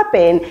will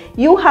happen.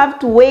 You have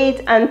to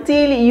wait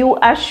until you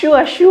are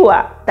sure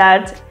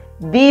that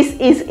this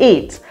is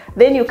it.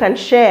 Then you can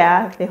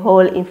share the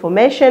whole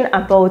information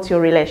about your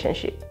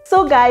relationship.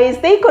 So guys,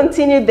 they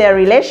continued their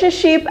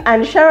relationship,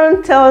 and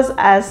Sharon tells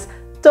us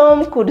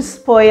Tom could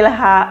spoil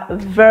her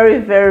very,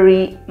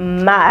 very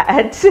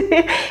mad.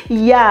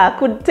 Yeah,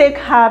 could take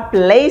her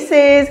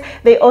places.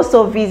 They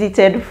also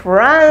visited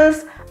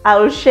France.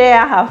 I'll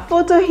share her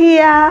photo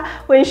here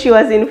when she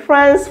was in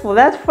France for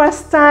that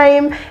first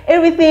time.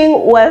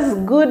 Everything was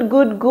good,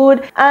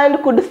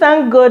 and could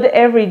thank God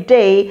every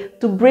day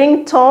to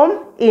bring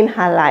Tom in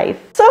her life.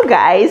 So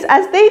guys,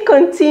 as they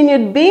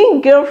continued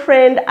being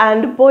girlfriend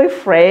and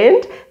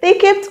boyfriend, they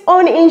kept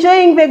on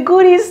enjoying the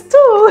goodies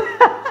too.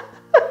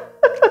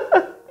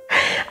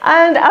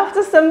 And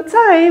after some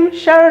time,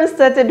 Sharon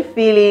started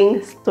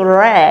feeling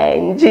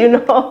strange, you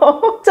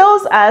know.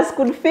 Tells us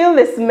could feel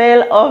the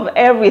smell of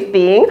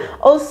everything,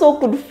 also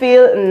could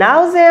feel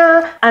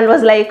nausea, and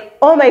was like,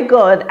 oh my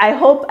God, I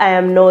hope I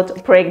am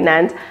not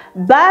pregnant,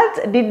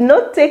 but did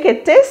not take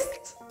a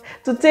test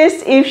to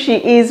test if she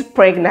is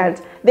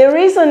pregnant. The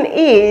reason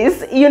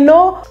is, you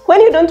know, when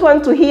you don't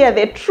want to hear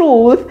the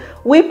truth,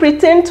 we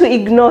pretend to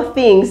ignore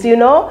things, you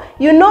know.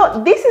 You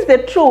know, this is the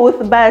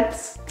truth,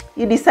 but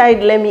you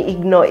decide, let me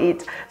ignore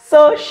it.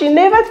 So she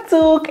never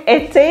took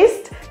a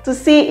test to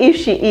see if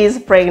she is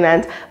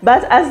pregnant.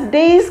 But as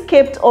days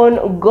kept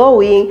on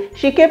going,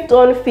 she kept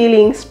on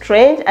feeling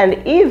strange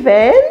and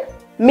even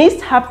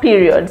missed her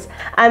periods.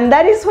 And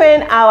that is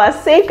when our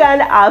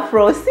second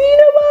Afro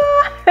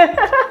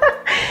cinema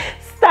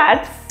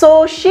starts.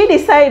 So she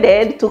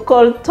decided to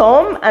call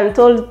Tom and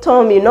told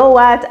Tom, you know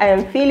what, I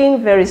am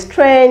feeling very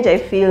strange, I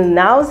feel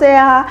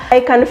nausea, I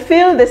can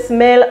feel the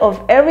smell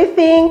of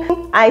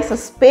everything, I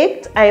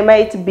suspect I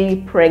might be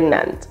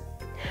pregnant.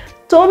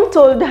 Tom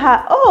told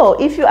her, oh,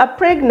 if you are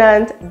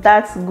pregnant,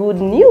 that's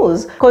good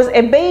news, because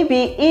a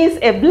baby is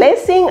a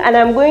blessing and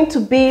I'm going to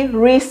be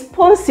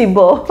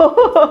responsible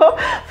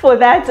for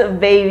that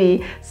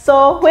baby.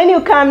 So when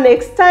you come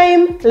next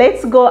time,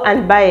 let's go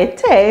and buy a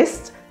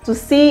test to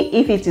see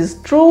if it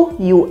is true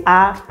you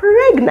are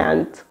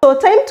pregnant. So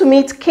time to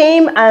meet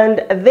came,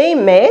 and they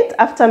met.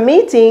 After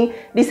meeting,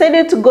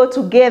 decided to go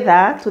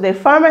together to the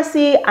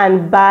pharmacy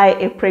and buy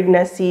a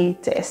pregnancy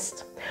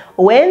test.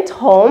 Went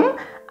home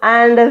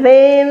and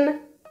then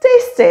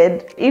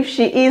tested if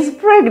she is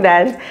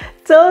pregnant.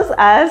 Tells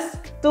us,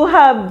 to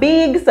her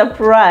big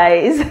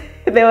surprise,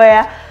 there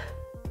were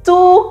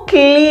 2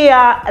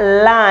 clear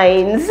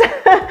lines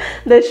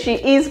that she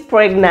is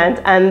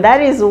pregnant, and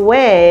that is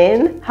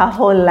when her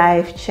whole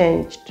life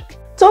changed.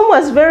 Tom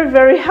was very,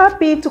 very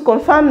happy to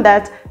confirm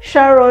that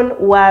Sharon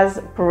was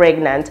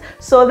pregnant.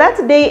 So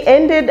that day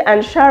ended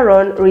and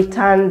Sharon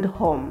returned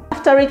home.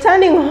 After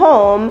returning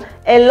home,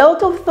 a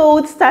lot of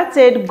thoughts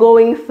started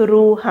going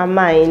through her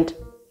mind.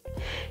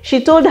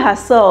 She told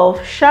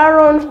herself,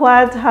 Sharon,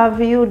 what have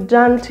you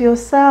done to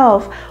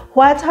yourself?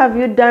 What have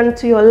you done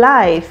to your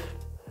life?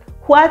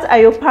 What are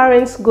your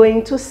parents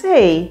going to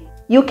say?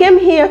 You came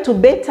here to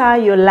better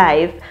your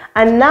life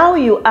and now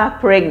you are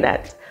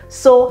pregnant.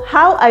 So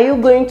how are you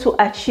going to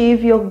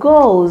achieve your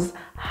goals?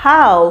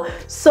 How?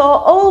 So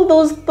all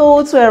those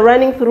thoughts were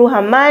running through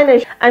her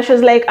mind and she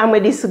was like, I'm a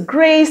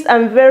disgrace.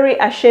 I'm very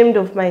ashamed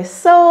of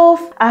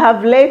myself. I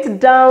have let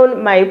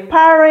down my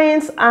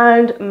parents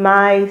and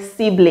my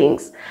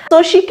siblings.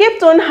 So she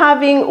kept on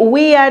having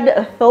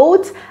weird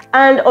thoughts,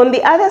 and on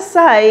the other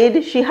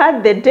side, she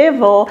had the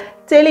devil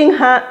telling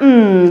her,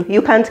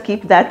 you can't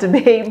keep that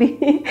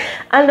baby.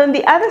 And on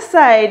the other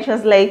side, she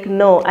was like,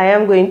 no, I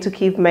am going to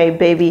keep my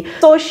baby.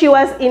 So she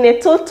was in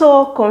a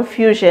total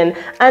confusion,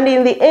 and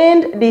in the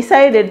end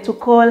decided to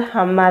call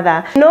her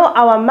mother. You know,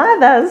 our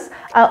mothers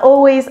are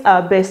always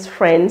our best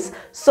friends.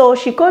 So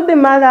she called the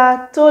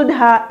mother, told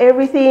her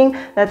everything,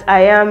 that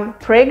I am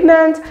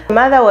pregnant. The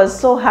mother was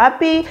so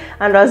happy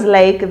and was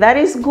like, that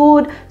is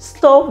good.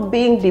 Stop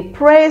being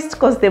depressed,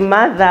 because the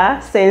mother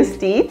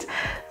sensed it.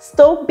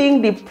 Stop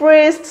being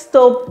depressed,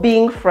 stop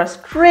being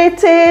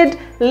frustrated,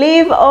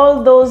 leave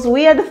all those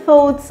weird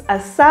thoughts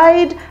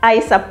aside. I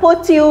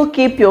support you,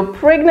 keep your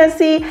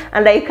pregnancy,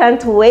 and I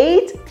can't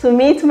wait to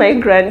meet my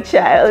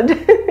grandchild.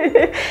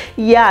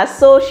 Yeah,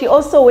 so she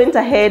also went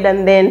ahead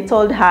and then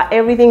told her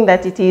everything,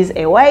 that it is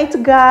a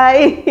white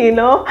guy, you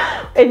know,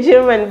 a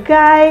German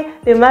guy.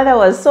 The mother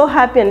was so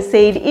happy and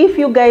said, if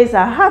you guys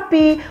are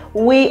happy,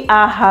 we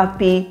are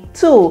happy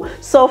too.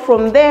 So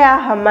from there,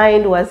 her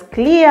mind was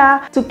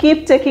clear to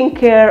keep taking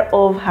care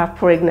of her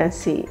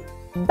pregnancy.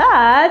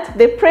 But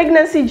the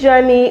pregnancy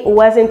journey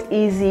wasn't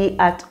easy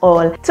at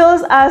all. It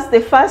tells us the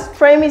first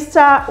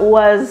trimester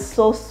was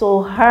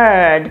so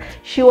hard.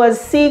 She was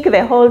sick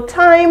the whole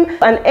time.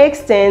 To an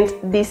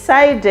extent,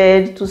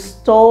 decided to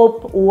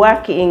stop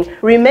working.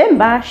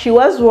 Remember, she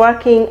was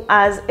working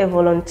as a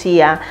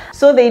volunteer.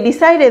 So they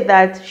decided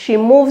that she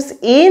moves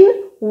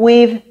in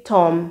with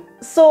Tom.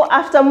 So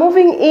after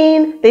moving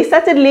in, they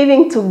started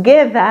living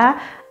together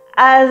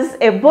as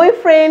a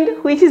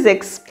boyfriend which is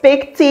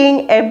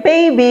expecting a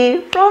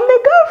baby from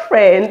the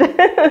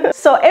girlfriend.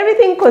 So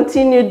everything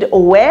continued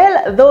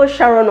well, though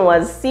Sharon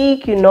was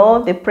sick, you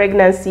know, the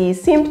pregnancy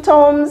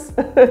symptoms.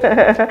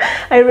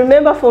 I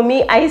remember for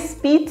me, I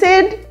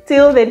spitted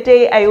till the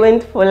day I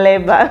went for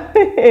labor.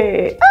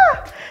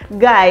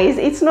 Guys,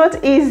 it's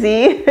not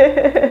easy.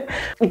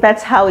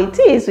 That's how it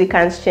is. We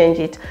can't change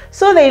it.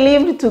 So they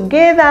lived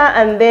together,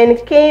 and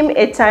then came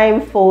a time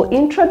for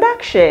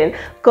introduction,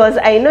 because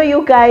I know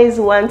you guys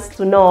want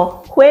to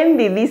know, when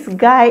did this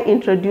guy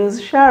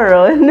introduce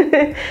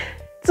Sharon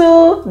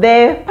to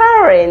their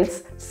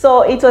parents?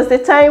 So it was the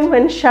time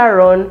when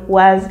Sharon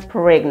was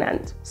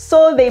pregnant.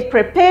 So they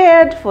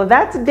prepared for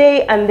that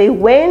day and they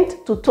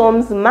went to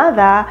Tom's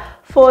mother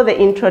for the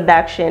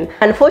introduction.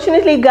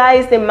 Unfortunately,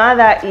 guys, the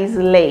mother is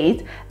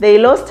late. They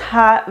lost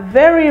her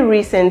very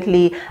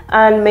recently,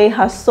 and may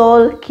her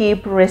soul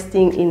keep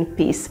resting in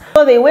peace.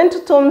 So they went to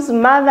Tom's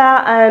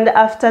mother, and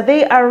after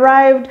they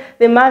arrived,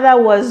 the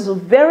mother was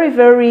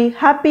very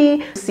happy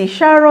to see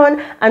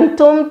Sharon, and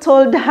Tom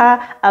told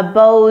her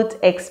about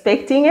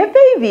expecting a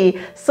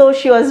baby. So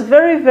she was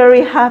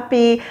very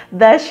happy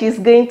that she's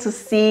going to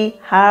see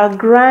her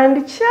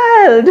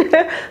grandchild.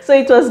 So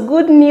it was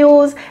good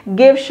news,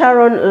 gave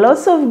Sharon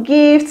lots of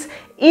gifts.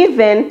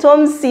 Even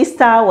Tom's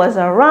sister was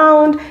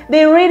around.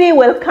 They really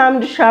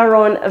welcomed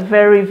Sharon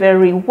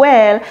very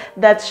well,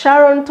 that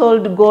Sharon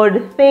told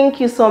God,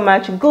 thank you so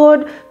much,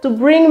 God, to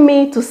bring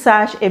me to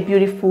such a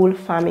beautiful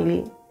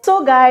family.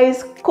 So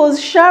guys,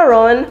 because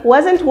Sharon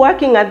wasn't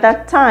working at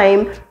that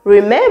time,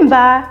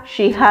 remember,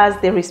 she has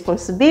the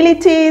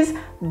responsibilities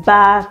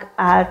back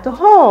at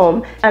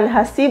home and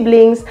her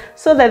siblings,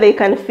 so that they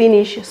can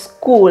finish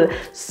school.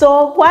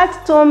 So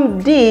what Tom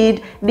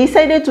did,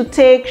 decided to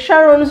take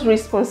Sharon's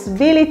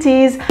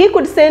responsibilities. He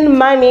could send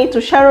money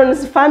to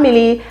Sharon's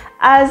family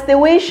as the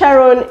way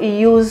Sharon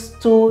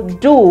used to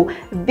do.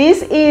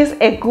 This is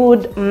a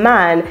good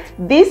man.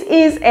 This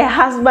is a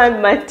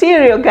husband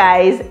material,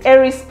 guys, a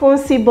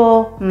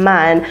responsible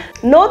man.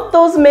 Not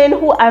those men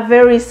who are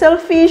very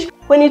selfish.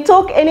 When you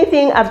talk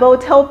anything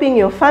about helping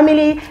your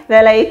family,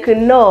 they're like,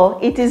 no,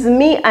 it is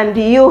me and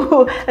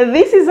you.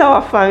 This is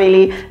our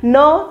family.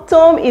 No,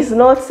 Tom is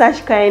not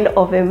such kind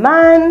of a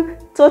man.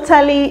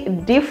 Totally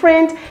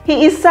different.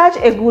 He is such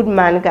a good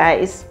man,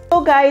 guys.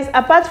 So guys,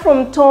 apart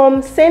from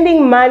Tom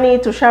sending money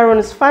to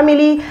Sharon's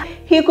family,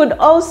 he could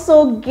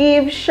also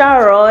give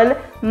Sharon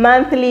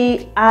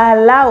monthly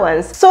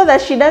allowance so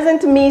that she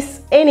doesn't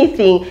miss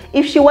anything.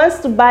 If she wants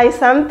to buy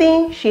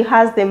something, she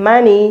has the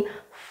money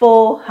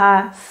for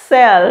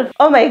herself.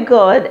 Oh my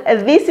God,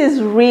 this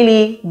is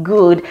really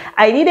good.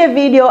 I did a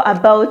video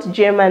about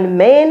German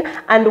men,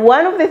 and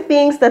one of the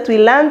things that we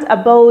learned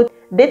about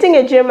dating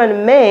a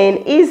German man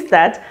is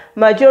that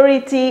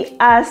majority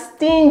are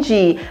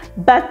stingy,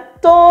 but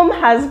Tom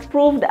has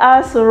proved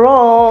us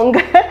wrong.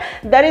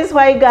 That is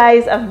why,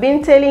 guys, I've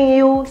been telling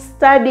you,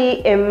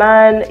 study a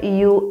man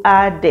you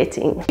are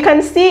dating. You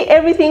can see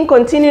everything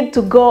continued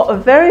to go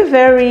very,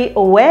 very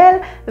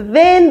well.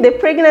 Then the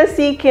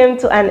pregnancy came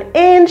to an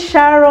end.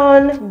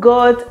 Sharon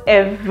got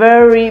a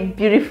very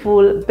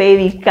beautiful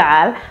baby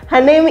girl.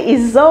 Her name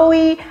is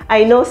Zoe.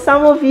 I know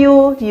some of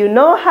you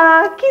know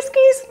her. Kiss,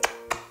 kiss.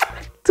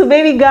 To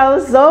baby girl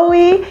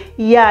Zoe.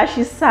 Yeah,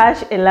 she's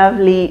such a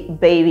lovely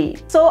baby.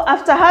 So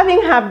after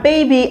having her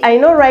baby, I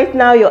know right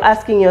now you're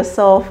asking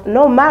yourself,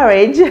 no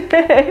marriage.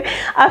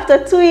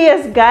 After 2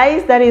 years,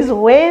 guys, that is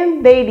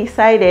when they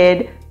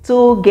decided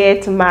to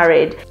get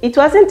married. It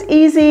wasn't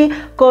easy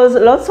because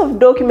lots of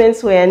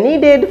documents were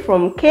needed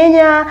from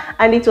Kenya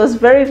and it was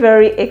very,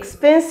 very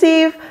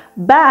expensive,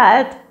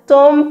 but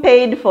Tom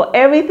paid for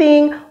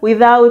everything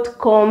without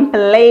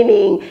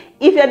complaining.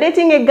 If you're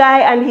dating a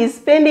guy and he's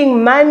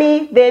spending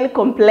money, then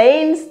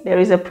complains, there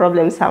is a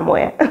problem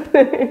somewhere.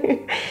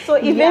 So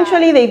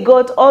eventually they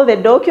got all the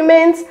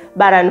documents,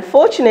 but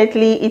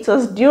unfortunately it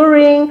was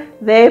during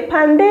the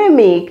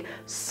pandemic.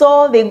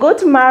 So they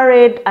got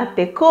married at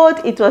the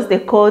court. It was the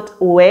court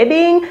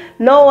wedding.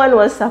 No one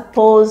was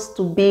supposed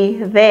to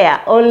be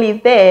there, only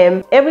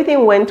them.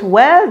 Everything went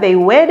well. They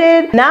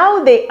wedded.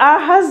 Now they are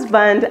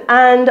husband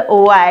and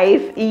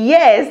wife.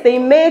 Yes, they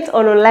met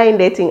on online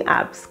dating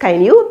apps.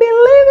 Can you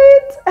believe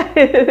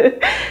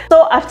it?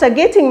 So after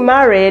getting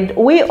married,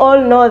 we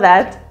all know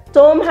that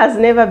Tom has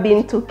never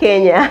been to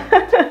Kenya.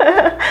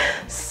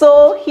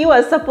 So he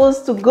was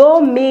supposed to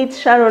go meet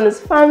Sharon's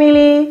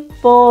family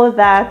for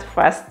that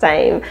first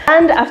time.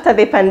 And after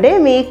the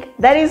pandemic,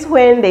 that is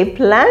when they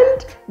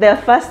planned their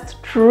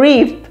first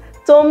trip.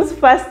 Tom's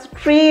first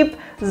trip,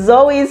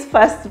 Zoe's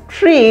first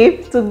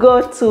trip to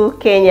go to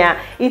Kenya.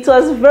 It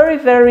was very,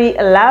 very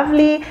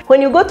lovely.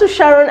 When you go to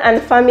Sharon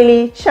and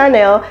Family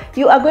channel,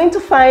 you are going to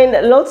find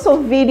lots of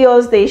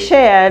videos they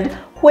shared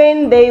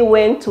when they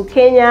went to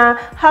Kenya,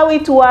 how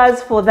it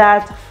was for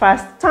that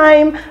first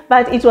time,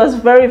 but it was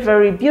very,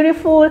 very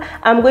beautiful.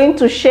 I'm going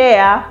to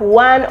share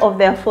one of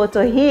their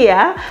photo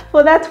here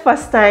for that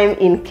first time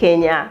in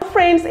Kenya.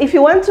 Friends, if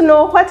you want to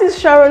know what is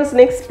Sharon's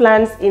next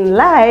plans in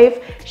life,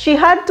 she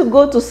had to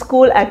go to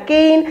school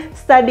again,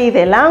 study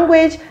the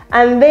language,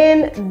 and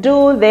then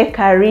do the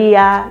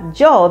career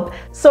job.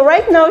 So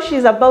right now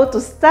she's about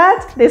to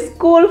start the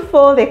school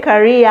for the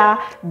career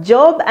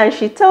job, and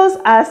she tells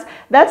us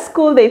that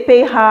school they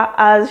pay her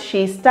as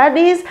she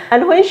studies,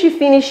 and when she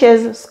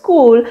finishes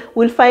school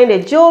will find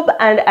a job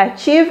and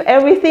achieve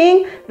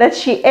everything that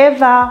she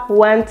ever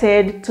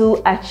wanted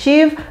to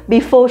achieve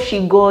before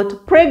she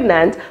got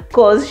pregnant,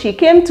 because she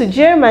came to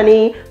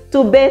Germany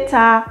to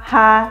better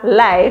her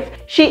life.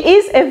 She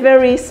is a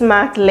very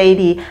smart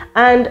lady,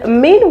 and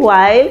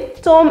meanwhile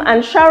Tom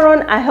and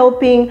Sharon are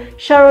helping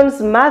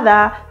Sharon's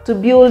mother to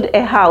build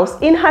a house.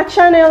 In her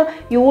channel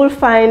you will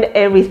find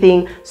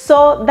everything.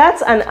 So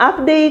that's an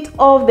update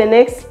of the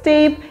next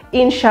step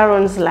in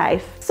Sharon's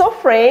life. So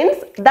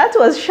friends, that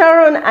was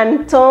Sharon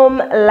and Tom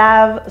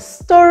love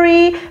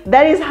story.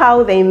 That is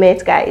how they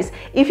met, guys.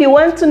 If you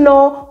want to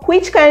know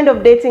which kind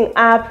of dating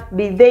app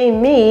did they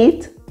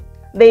meet,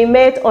 they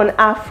met on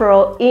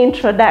Afro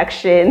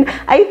Introduction.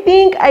 I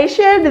think I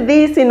shared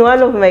this in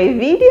one of my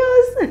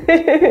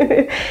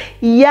videos.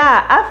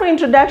 Yeah, Afro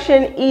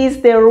Introduction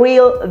is the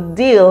real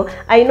deal.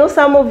 I know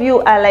some of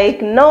you are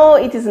like, no,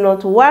 it is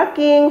not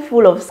working,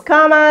 full of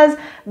scammers.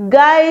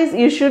 Guys,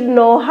 you should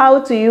know how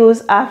to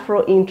use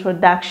Afro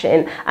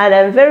Introduction, and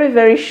I'm very,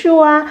 very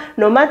sure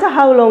no matter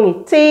how long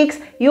it takes,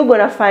 you're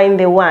gonna find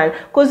the one,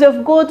 because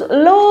you've got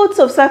lots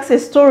of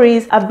success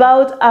stories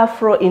about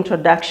Afro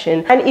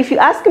Introduction. And if you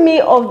ask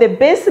me of the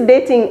best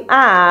dating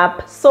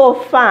app so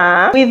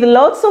far with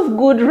lots of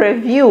good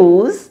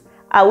reviews,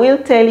 I will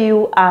tell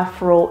you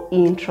Afro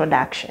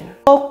Introduction.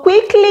 So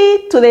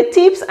quickly to the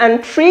tips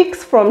and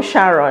tricks from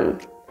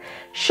Sharon.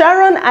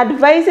 Sharon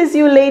advises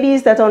you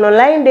ladies that on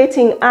online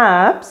dating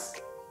apps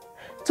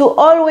to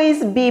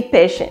always be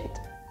patient.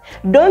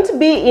 Don't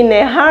be in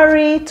a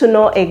hurry to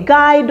know a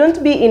guy.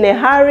 Don't be in a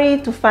hurry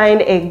to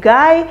find a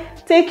guy.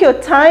 Take your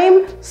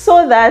time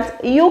so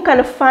that you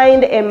can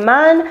find a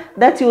man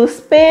that you will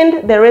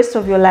spend the rest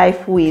of your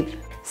life with.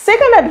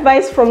 Second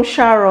advice from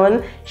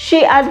Sharon,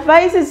 she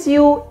advises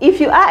you, if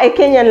you are a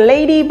Kenyan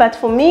lady, but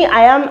for me,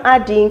 I am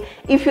adding,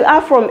 if you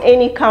are from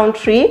any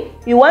country,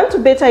 you want to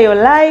better your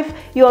life,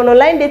 you're on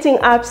online dating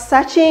apps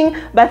searching,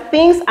 but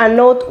things are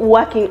not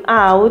working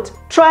out,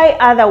 try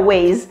other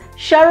ways.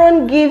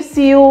 Sharon gives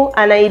you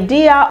an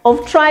idea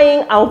of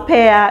trying au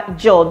pair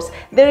jobs.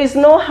 There is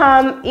no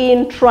harm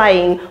in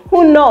trying.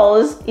 Who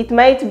knows, it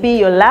might be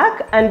your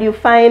luck and you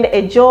find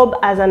a job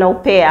as an au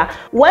pair.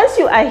 Once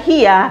you are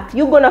here,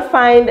 you're gonna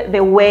find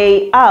the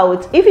way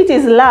out. If it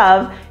is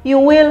love, you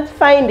will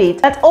find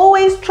it. But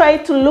always try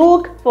to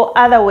look for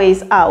other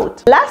ways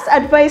out. Last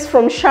advice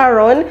from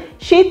Sharon,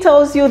 she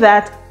tells you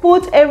that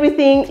put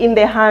everything in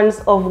the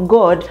hands of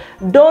God.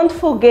 Don't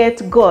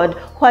forget God.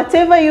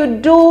 Whatever you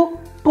do,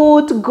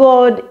 put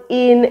God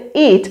in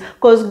it,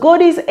 because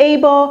God is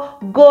able,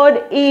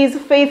 God is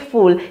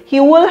faithful. He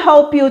will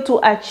help you to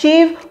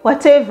achieve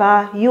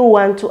whatever you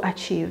want to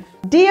achieve.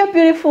 Dear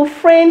beautiful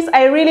friends,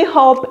 I really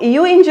hope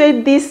you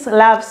enjoyed this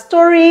love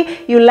story.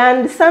 You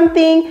learned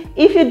something.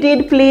 If you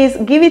did, please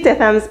give it a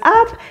thumbs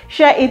up,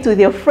 share it with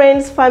your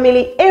friends,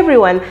 family,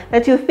 everyone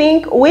that you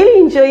think will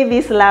enjoy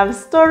this love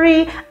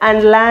story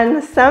and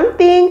learn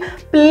something.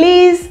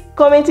 Please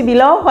comment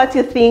below what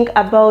you think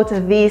about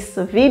this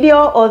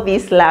video or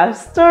this love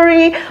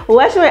story.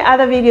 Watch my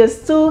other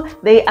videos too.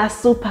 They are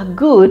super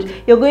good.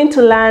 You're going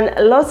to learn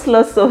lots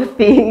of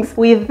things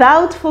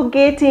without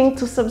forgetting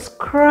to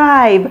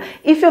subscribe.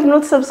 If you have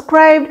not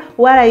subscribed,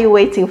 what are you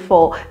waiting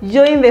for?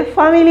 Join the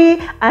family,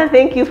 and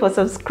thank you for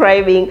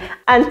subscribing.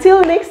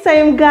 Until next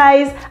time,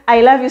 guys,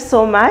 I love you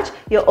so much.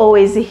 You're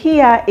always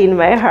here in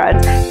my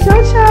heart.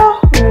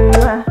 Ciao,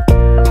 ciao.